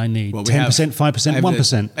 that's what I need? Well, 10%, 5%,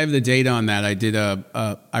 1%? I have the data on that.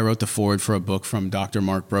 I wrote the foreword for a book from Dr.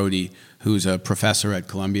 Mark Brody, who's a professor at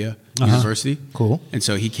Columbia University. Cool. And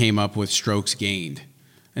so he came up with strokes gained.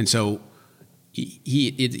 And so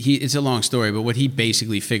it's a long story, but what he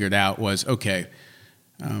basically figured out was, okay,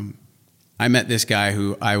 I met this guy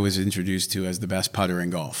who I was introduced to as the best putter in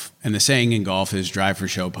golf. And the saying in golf is drive for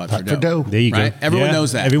show, putt for dough. There you right? go. Everyone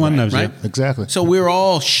knows that. Everyone knows right? that. Exactly. So we're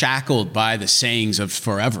all shackled by the sayings of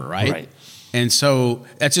forever, right? Right. And so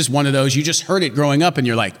that's just one of those, you just heard it growing up and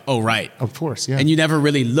you're like, oh, right. Of course, yeah. And you never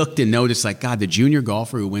really looked and noticed like, God, the junior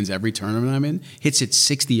golfer who wins every tournament I'm in hits it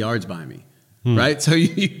 60 yards by me, right? So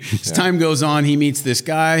as time goes on, he meets this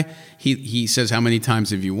guy. He says, how many times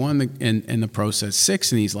have you won? And the pro says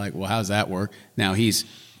 6. And he's like, well, how's that work? Now he's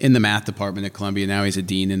in the math department at Columbia. Now he's a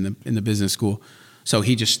dean in the business school. So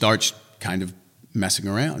he just starts kind of messing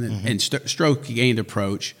around. And stroke gained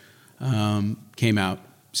approach came out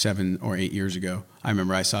 7 or 8 years ago. I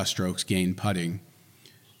remember I saw strokes gained putting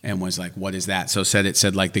and was like, what is that? So it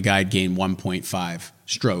said like the guy gained 1.5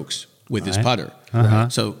 strokes with his putter.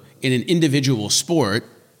 So in an individual sport,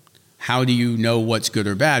 how do you know what's good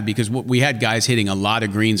or bad? Because we had guys hitting a lot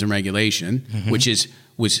of greens in regulation, which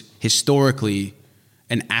was historically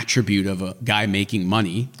an attribute of a guy making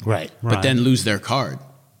money, but then lose their card.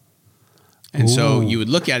 And so you would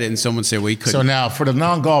look at it and someone would say, well, he couldn't. So now for the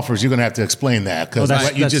non-golfers, you're going to have to explain that, because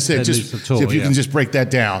what you just said, if you can just break that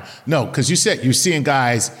down. No, because you said you're seeing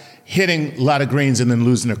guys hitting a lot of greens and then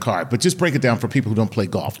losing their card, but just break it down for people who don't play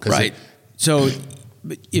golf. Right. So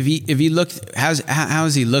if he looked, how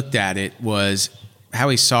he looked at it was, how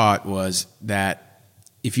he saw it was that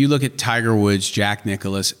if you look at Tiger Woods, Jack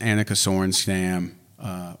Nicklaus, Annika Sorenstam,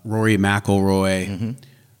 Rory McIlroy,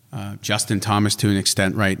 Justin Thomas to an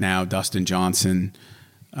extent right now, Dustin Johnson,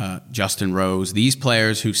 Justin Rose, these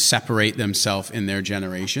players who separate themselves in their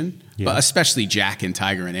generation, but especially Jack and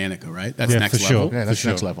Tiger and Annika, right? That's next level. Sure. Yeah, that's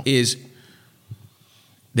next level. Is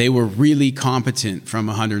they were really competent from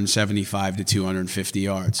 175 to 250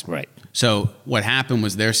 yards. Right. So what happened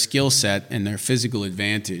was their skill set and their physical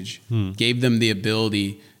advantage gave them the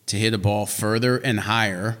ability to hit a ball further and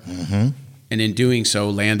higher, and in doing so,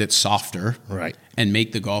 land it softer, and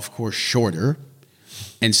make the golf course shorter.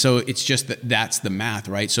 And so it's just that's the math,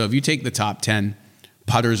 right? So if you take the top 10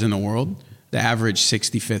 putters in the world, the average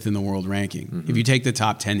 65th in the world ranking. If you take the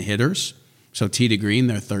top 10 hitters, so tee to green,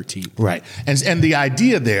 they're 13th. Right. And the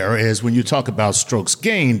idea there is, when you talk about strokes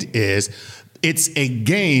gained, is it's a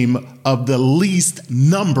game of the least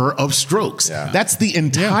number of strokes. Yeah. That's the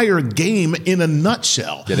entire game in a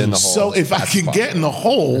nutshell. Get in the hole. So if I can get in the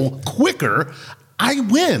hole quicker, I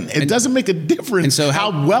win. It doesn't make a difference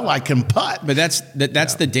how well I can putt. But that's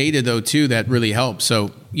the data, though, too, that really helps.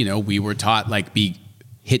 So, we were taught,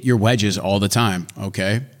 hit your wedges all the time,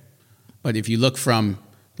 okay? But if you look from,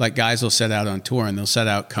 guys will set out on tour and they'll set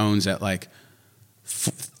out cones at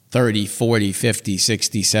 30, 40, 50,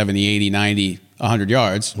 60, 70, 80, 90, 100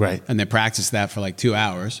 yards. Right. And they practice that for 2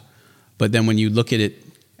 hours. But then when you look at it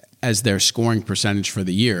as their scoring percentage for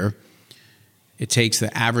the year, it takes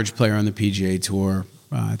the average player on the PGA Tour,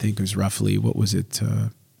 I think it was roughly,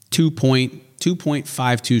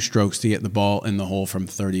 2.52 strokes to get the ball in the hole from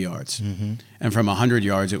 30 yards. And from 100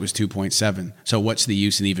 yards, it was 2.7. So what's the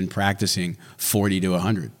use in even practicing 40 to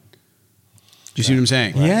 100? Do you see what I'm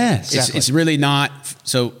saying? Yes. It's really not.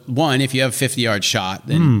 So one, if you have a 50-yard shot,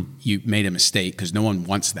 then you made a mistake, because no one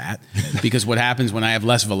wants that. Because what happens when I have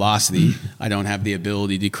less velocity, I don't have the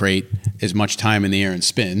ability to create as much time in the air and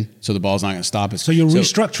spin, so the ball's not going to stop us. So you're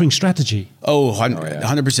restructuring strategy.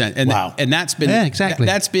 100%. And and that's been exactly.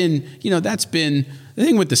 That's been the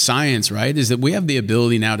thing with the science, right? Is that we have the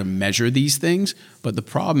ability now to measure these things, but the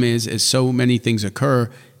problem is, as so many things occur,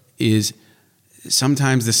 is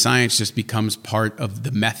sometimes the science just becomes part of the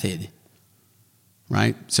method,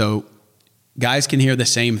 right? So guys can hear the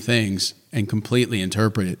same things and completely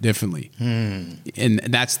interpret it differently. And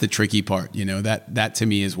that's the tricky part, that to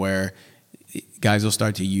me is where guys will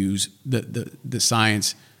start to use the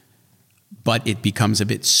science, but it becomes a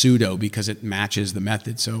bit pseudo because it matches the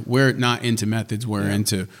method. So we're not into methods, we're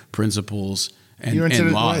into principles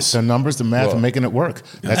and laws. The numbers, the math, and making it work.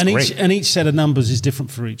 That's great. And each set of numbers is different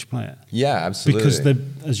for each player. Yeah, absolutely. Because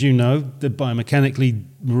as you know, they're biomechanically,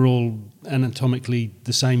 we're all anatomically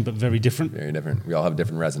the same but very different. Very different. We all have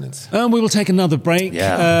different resonance. We will take another break.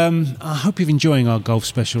 I hope you're enjoying our golf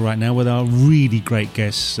special right now with our really great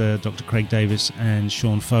guests, Dr. Craig Davies and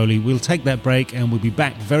Sean Foley. We'll take that break and we'll be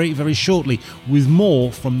back very, very shortly with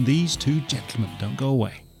more from these two gentlemen. Don't go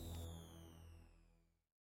away.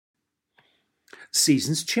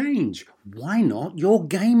 Seasons change. Why not your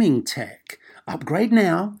gaming tech? Upgrade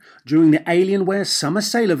now during the Alienware Summer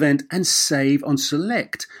Sale event and save on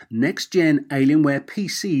select next-gen Alienware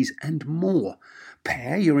PCs and more.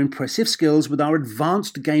 Pair your impressive skills with our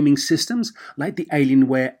advanced gaming systems like the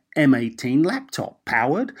Alienware M18 laptop,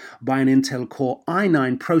 powered by an Intel Core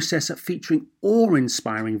i9 processor featuring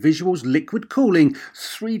awe-inspiring visuals, liquid cooling,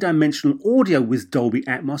 3-dimensional audio with Dolby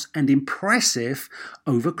Atmos, and impressive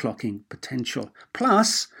overclocking potential.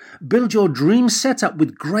 Plus, build your dream setup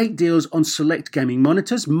with great deals on select gaming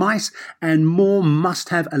monitors, mice, and more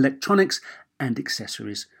must-have electronics and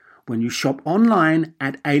accessories. When you shop online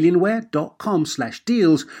at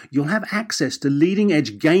alienware.com/deals, you'll have access to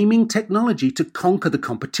leading-edge gaming technology to conquer the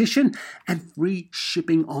competition and free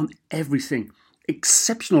shipping on everything.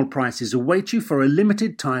 Exceptional prices await you for a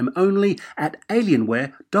limited time only at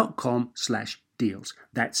alienware.com/deals.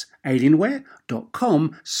 That's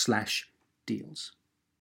alienware.com/deals.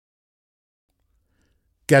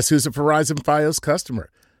 Guess who's a Verizon Fios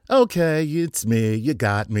customer? Okay, it's me. You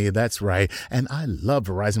got me. That's right. And I love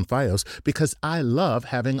Verizon Fios because I love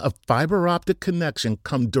having a fiber optic connection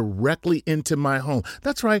come directly into my home.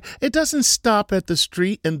 That's right. It doesn't stop at the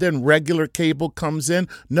street and then regular cable comes in.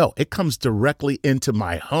 No, it comes directly into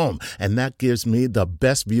my home. And that gives me the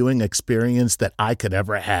best viewing experience that I could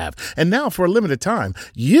ever have. And now for a limited time,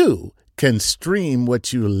 you can stream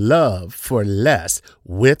what you love for less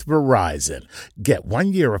with Verizon. Get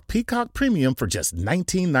 1 year of Peacock Premium for just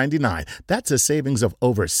 $19.99. That's a savings of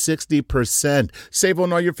over 60%. Save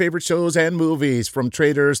on all your favorite shows and movies, from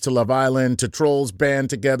Traitors to Love Island to Trolls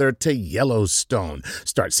Band Together to Yellowstone.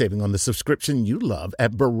 Start saving on the subscription you love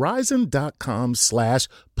at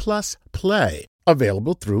Verizon.com/plusplay.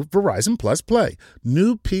 Available through Verizon Plus Play.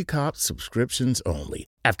 New Peacock subscriptions only.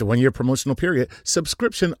 After 1 year promotional period,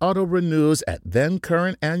 subscription auto-renews at then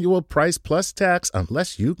current annual price plus tax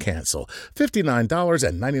unless you cancel.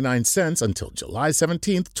 $59.99 until July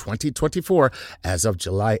 17th, 2024. As of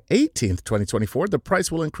July 18th, 2024, the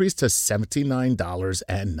price will increase to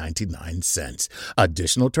 $79.99.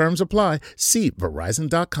 Additional terms apply. See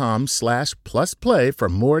Verizon.com/plusplay for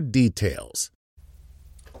more details.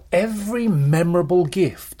 Every memorable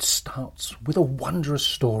gift starts with a wondrous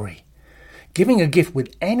story. Giving a gift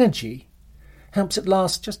with energy helps it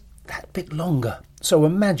last just that bit longer. So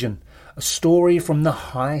imagine a story from the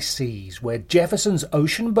high seas where Jefferson's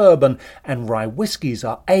Ocean Bourbon and rye whiskies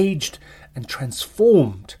are aged and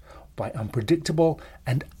transformed by unpredictable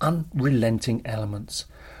and unrelenting elements.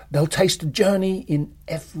 They'll taste a journey in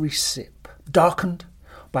every sip, darkened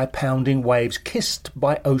by pounding waves, kissed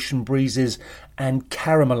by ocean breezes, and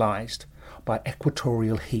caramelized by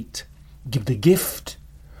equatorial heat. Give the gift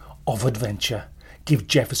of adventure. Give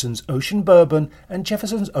Jefferson's Ocean Bourbon and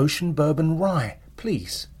Jefferson's Ocean Bourbon Rye.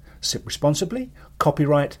 Please sip responsibly.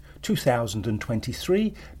 Copyright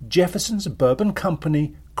 2023, Jefferson's Bourbon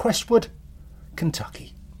Company, Crestwood,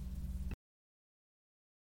 Kentucky.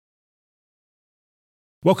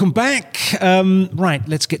 Welcome back. Right,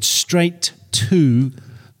 let's get straight to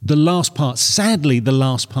the last part, sadly, the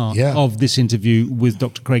last part of this interview with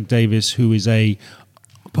Dr. Craig Davies, who is a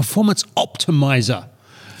performance optimizer.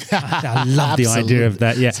 I love the idea of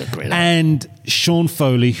that, yeah. And Sean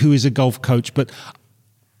Foley, who is a golf coach, but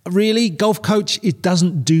really, golf coach, it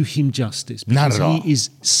doesn't do him justice. Not at all. He is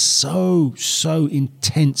so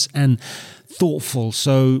intense and thoughtful.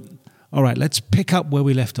 So, all right, let's pick up where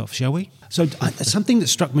we left off, shall we? So, something that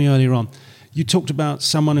struck me earlier on, you talked about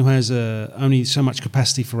someone who has only so much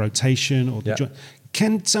capacity for rotation or the joint.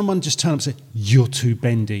 Can someone just turn up and say, you're too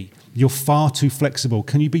bendy, you're far too flexible?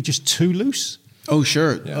 Can you be just too loose? Oh,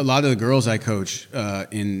 sure. Yeah. A lot of the girls I coach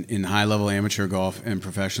in high-level amateur golf and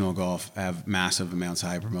professional golf have massive amounts of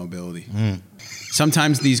hypermobility.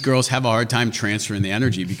 Sometimes these girls have a hard time transferring the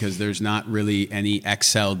energy because there's not really any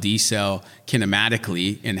XL, decel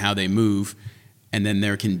kinematically in how they move. And then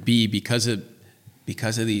there can be, because of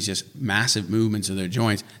these just massive movements of their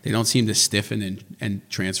joints, they don't seem to stiffen and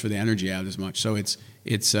transfer the energy out as much. So it's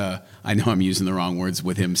I know I'm using the wrong words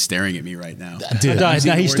with him staring at me right now. Dude,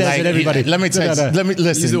 he stares at everybody. Let me tell you. Let me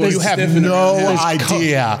listen. You have no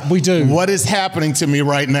idea. We do. What is happening to me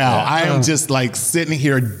right now? I am just like sitting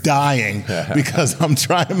here dying because I'm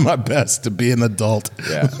trying my best to be an adult.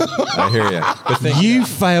 Yeah, I hear you. You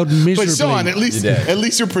failed miserably. But Sean, at least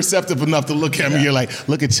you're perceptive enough to look at me. You're like,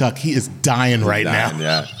 look at Chuck. He is dying right now.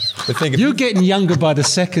 Yeah. You're getting younger by the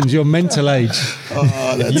second, your mental age.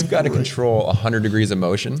 You've got to control 100 degrees of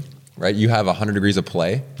motion, right? You have 100 degrees of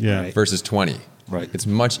play versus 20. Right. It's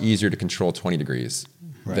much easier to control 20 degrees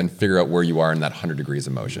than figure out where you are in that 100 degrees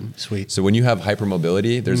of motion. Sweet. So when you have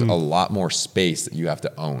hypermobility, there's a lot more space that you have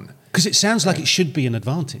to own. Because it sounds like it should be an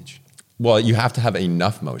advantage. Well, you have to have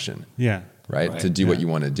enough motion, right? To do what you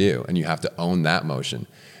want to do, and you have to own that motion.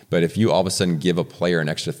 But if you all of a sudden give a player an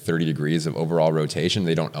extra 30 degrees of overall rotation,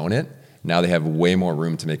 they don't own it, now they have way more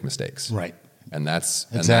room to make mistakes. Right. And that's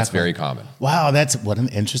very common. Wow, what an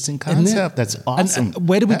interesting concept. That's awesome. And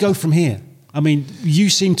where do we go from here? I mean, you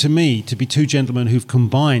seem to me to be two gentlemen who've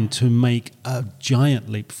combined to make a giant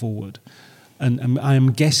leap forward. And I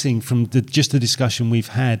am guessing from just the discussion we've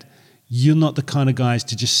had, you're not the kind of guys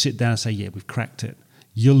to just sit down and say, yeah, we've cracked it.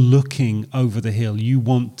 You're looking over the hill. You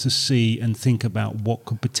want to see and think about what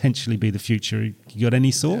could potentially be the future. You got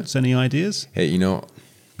any thoughts, any ideas? Hey,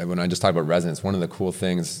 when I just talked about resonance, one of the cool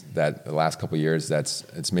things that the last couple of years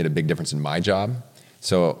it's made a big difference in my job.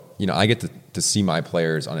 So, I get to see my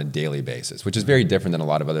players on a daily basis, which is very different than a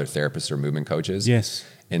lot of other therapists or movement coaches. Yes.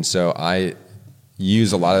 And so I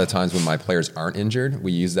use a lot of the times when my players aren't injured,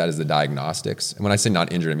 we use that as the diagnostics. And when I say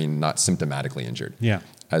not injured, I mean not symptomatically injured. Yeah.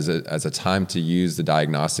 as a time to use the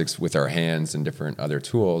diagnostics with our hands and different other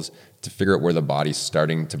tools to figure out where the body's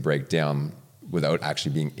starting to break down without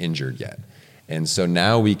actually being injured yet. And so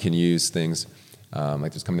now we can use things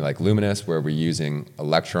like this company like Luminous, where we're using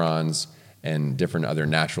electrons and different other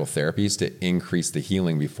natural therapies to increase the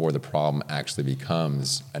healing before the problem actually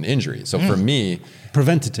becomes an injury. So for me,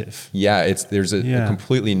 preventative. Yeah, there's a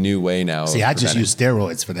completely new way now. See, I just use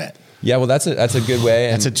steroids for that. Yeah, well, that's a good way.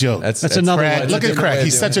 That's a joke. That's another Craig, one. look at Craig.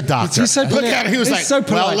 He's such a doctor. So look at him. He was like,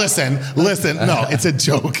 well, listen. No, it's a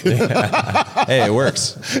joke. Hey, it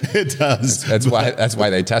works. It does. That's why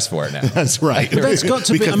they test for it now. That's right. But that's got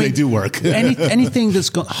to because they do work. Anything that's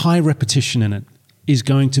got high repetition in it is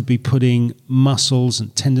going to be putting muscles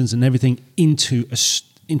and tendons and everything into a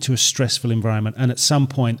stressful environment. And at some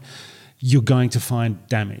point, you're going to find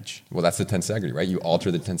damage. Well, that's the tensegrity, right? You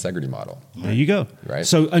alter the tensegrity model. There you go. Right.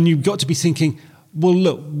 So, and you've got to be thinking, well,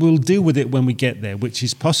 look, we'll deal with it when we get there, which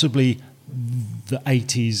is possibly the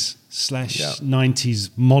 80s /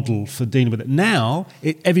 90s model for dealing with it. Now,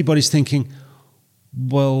 everybody's thinking,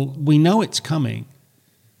 well, we know it's coming.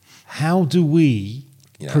 How do we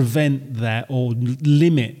prevent that or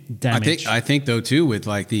limit damage? I think though too, with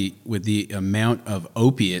the amount of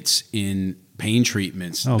opiates in pain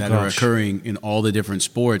treatments that are occurring in all the different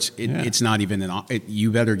sports, it's not even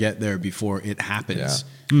you better get there before it happens.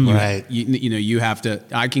 Yeah. Right. You have to.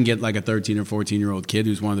 I can get like a 13 or 14-year-old kid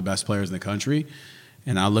who's one of the best players in the country,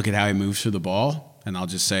 and I'll look at how he moves through the ball, and I'll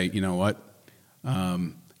just say, you know what,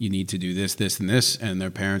 you need to do this, this, and this, and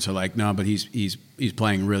their parents are like, no, but he's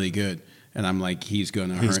playing really good, and I'm like, he's going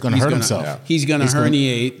to hurt himself. He's going to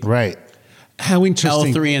herniate. Right. How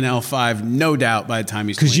interesting. L3 and L5, no doubt, by the time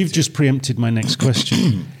he's 22. Because you've just preempted my next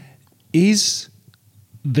question. Is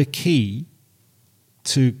the key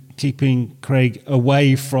to keeping Craig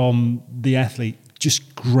away from the athlete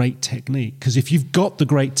just great technique? Because if you've got the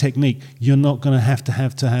great technique, you're not going to have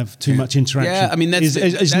too much interaction. Yeah, I mean is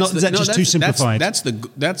that just too simplified?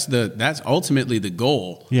 That's ultimately the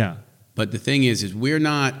goal. Yeah. But the thing is we're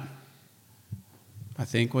not. I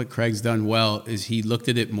think what Craig's done well is he looked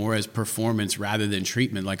at it more as performance rather than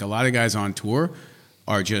treatment. Like a lot of guys on tour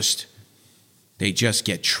they just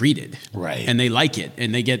get treated. Right. And they like it.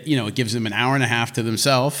 And they get, it gives them an hour and a half to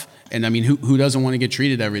themselves. And I mean, who doesn't want to get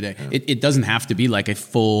treated every day? Yeah. It doesn't have to be like a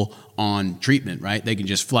full on treatment, right? They can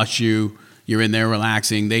just flush you. You're in there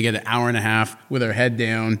relaxing. They get an hour and a half with their head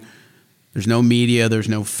down. There's no media. There's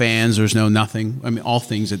no fans. There's no nothing. I mean, all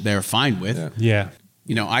things that they're fine with. Yeah.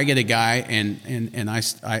 I get a guy, and I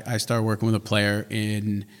started working with a player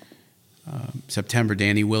in September,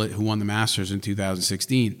 Danny Willett, who won the Masters in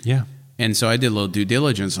 2016. Yeah. And so I did a little due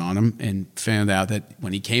diligence on him and found out that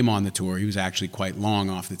when he came on the tour, he was actually quite long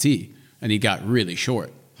off the tee, and he got really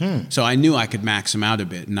short. So I knew I could max him out a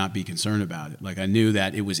bit and not be concerned about it. Like I knew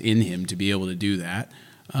that it was in him to be able to do that.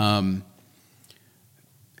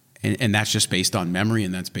 And that's just based on memory,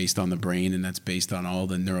 and that's based on the brain, and that's based on all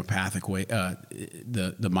the neuropathic way,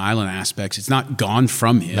 the myelin aspects. It's not gone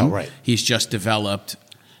from him. No, right. He's just developed.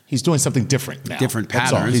 He's doing something different now. Different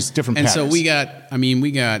That's all. patterns. He's different and patterns. So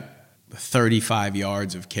we got 35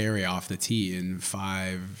 yards of carry off the tee in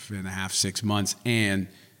 5.5, 6 months, and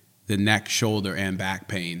the neck, shoulder, and back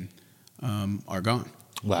pain are gone.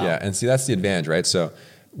 Wow. Yeah, and see, that's the advantage, right? So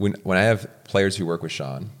when I have players who work with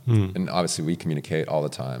Sean, and obviously we communicate all the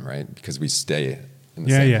time, right? Because we stay in the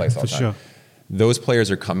same place all the time. Sure. Those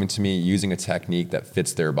players are coming to me using a technique that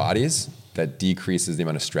fits their bodies, that decreases the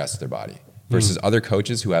amount of stress to their body. Versus other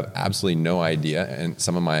coaches who have absolutely no idea, and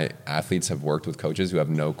some of my athletes have worked with coaches who have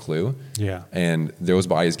no clue, and those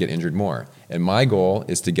bodies get injured more. And my goal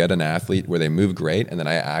is to get an athlete where they move great, and then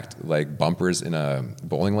I act like bumpers in a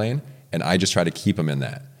bowling lane, and I just try to keep them in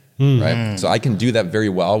that. Right? So I can do that very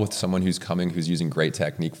well with someone who's using great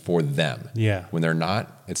technique for them. Yeah. When they're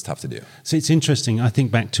not, it's tough to do. So it's interesting. I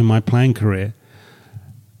think back to my playing career,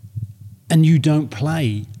 and you don't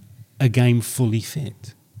play a game fully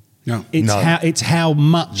fit. No. It's how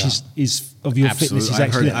much is of your fitness is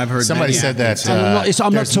actually. I've heard somebody said that I'm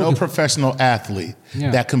not there's no talking professional athlete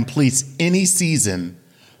that completes any season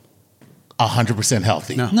 100%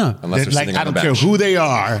 healthy. No. Unless they're sitting I on the don't care bench. who they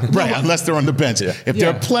are, right? Unless they're on the bench. Yeah. If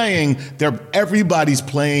they're playing, everybody's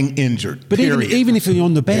playing injured. But even if you're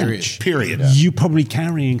on the bench, period. you're probably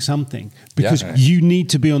carrying something because you need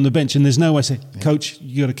to be on the bench. And there's no way I say, Coach,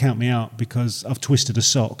 you got to count me out because I've twisted a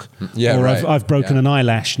sock or I've broken an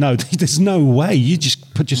eyelash. No, there's no way. You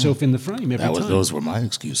just put yourself in the frame every time. Those were my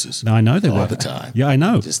excuses. No, I know they were all the time. Yeah, I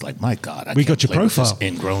know. Just like, my God, we got your profile.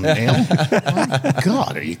 Ingrown nail. My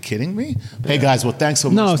God, are you kidding me? Hey guys, well, thanks so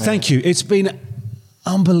much. No, man. thank you. It's been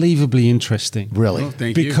unbelievably interesting. Really,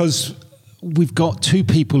 thank you. Because we've got two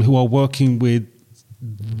people who are working with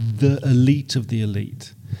the elite of the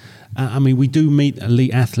elite. I mean, we do meet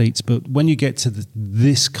elite athletes, but when you get to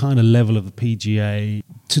this kind of level of the PGA,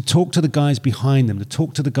 to talk to the guys behind them, to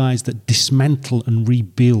talk to the guys that dismantle and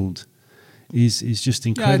rebuild is just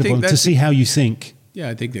incredible. And to see how you think. Yeah,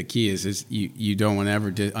 I think the key is you don't want to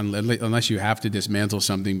ever, unless you have to dismantle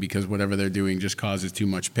something because whatever they're doing just causes too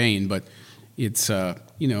much pain. But it's,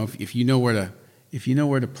 if you know where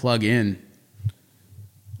to plug in.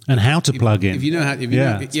 And how to plug in. If you know how,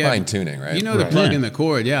 it's fine tuning, right? You know to plug in the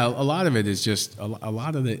cord. Yeah, a lot of it is just a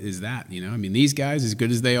lot of it is that. I mean, these guys, as good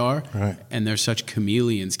as they are, and they're such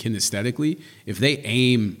chameleons kinesthetically. If they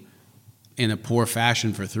aim in a poor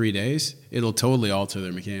fashion for 3 days, it'll totally alter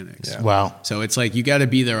their mechanics. Yeah. Wow. So it's like you got to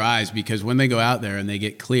be their eyes, because when they go out there and they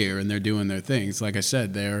get clear and they're doing their things, like I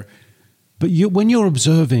said, they're. But when you're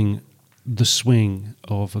observing the swing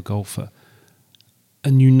of a golfer,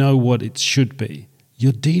 and you know what it should be.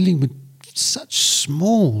 You're dealing with such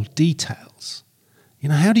small details.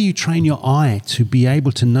 How do you train your eye to be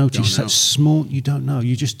able to notice such small? You don't know.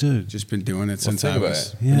 You just do. Just been doing it since I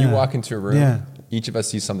was. When you walk into a room, each of us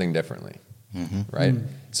sees something differently, right?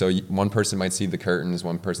 So one person might see the curtains,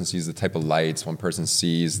 one person sees the type of lights, one person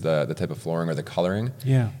sees the type of flooring or the coloring.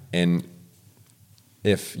 Yeah. And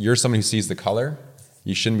if you're someone who sees the color,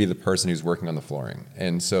 you shouldn't be the person who's working on the flooring.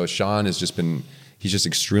 And so Sean has just been. He's just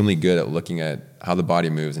extremely good at looking at how the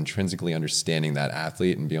body moves, intrinsically understanding that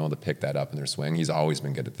athlete and being able to pick that up in their swing. He's always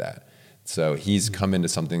been good at that. So he's come into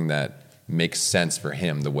something that makes sense for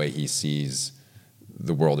him, the way he sees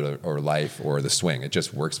the world or life or the swing. It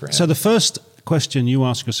just works for him. So the first question you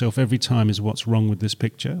ask yourself every time is, what's wrong with this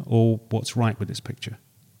picture, or what's right with this picture?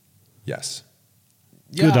 Yes.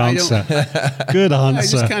 Good answer. Good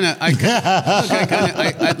answer.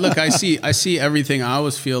 I see everything. I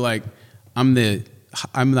always feel like I'm the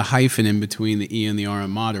hyphen in between the E and the R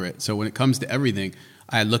and moderate. So when it comes to everything,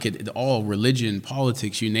 I look at it all, religion,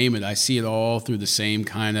 politics, you name it. I see it all through the same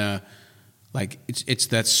kind of, like, it's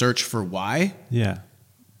that search for why. Yeah.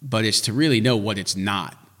 But it's to really know what it's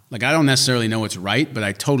not. Like, I don't necessarily know what's right, but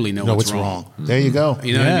I totally know what's wrong. There you go.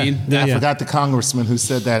 You know what I mean? I forgot the congressman who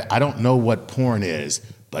said that. I don't know what porn is,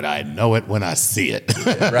 but I know it when I see it.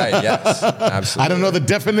 Right, yes, absolutely. I don't know the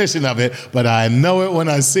definition of it, but I know it when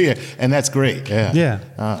I see it. And that's great. Yeah.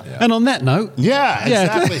 And on that note. Yeah,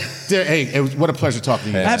 exactly. Hey, what a pleasure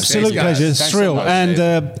talking to you. Absolute pleasure. It's thrill. So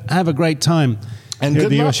and have a great time. And at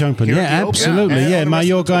the US Open. Absolutely.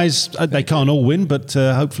 Your guys, they can't all win, but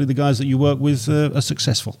hopefully the guys that you work with are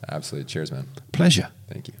successful. Absolutely. Cheers, man. Pleasure.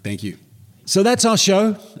 Thank you. So that's our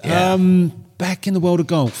show. Back in the world of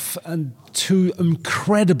golf, and two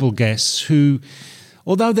incredible guests who,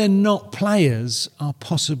 although they're not players, are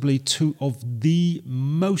possibly two of the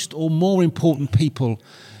most or more important people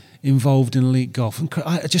involved in elite golf. And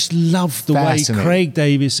I just love the way Craig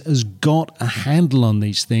Davies has got a handle on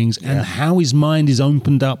these things and how his mind is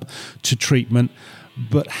opened up to treatment,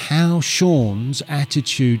 but how Sean's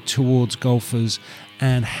attitude towards golfers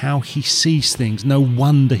and how he sees things. No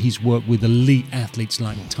wonder he's worked with elite athletes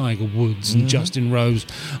like Tiger Woods and Justin Rose.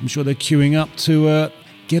 I'm sure they're queuing up to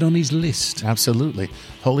get on his list. Absolutely.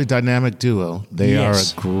 Holy dynamic duo. They are a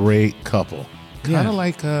great couple. Kind of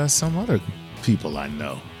like some other people I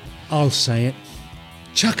know. I'll say it.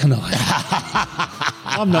 Chuck and I.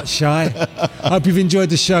 I'm not shy. I hope you've enjoyed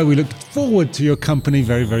the show. We look forward to your company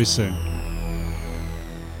very, very soon.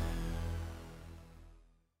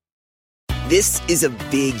 This is a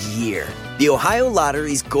big year. The Ohio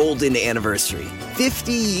Lottery's golden anniversary.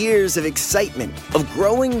 50 years of excitement, of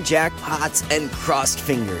growing jackpots and crossed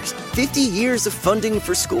fingers. 50 years of funding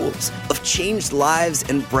for schools, of changed lives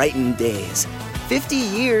and brightened days. 50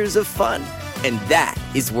 years of fun. And that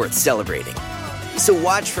is worth celebrating. So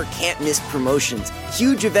watch for can't-miss promotions,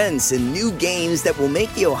 huge events, and new games that will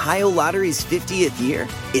make the Ohio Lottery's 50th year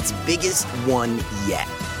its biggest one yet.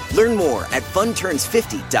 Learn more at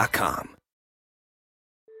funturns50.com.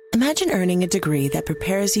 Imagine earning a degree that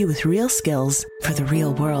prepares you with real skills for the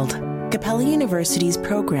real world. Capella University's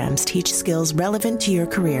programs teach skills relevant to your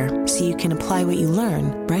career so you can apply what you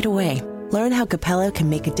learn right away. Learn how Capella can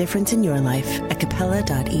make a difference in your life at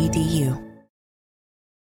capella.edu.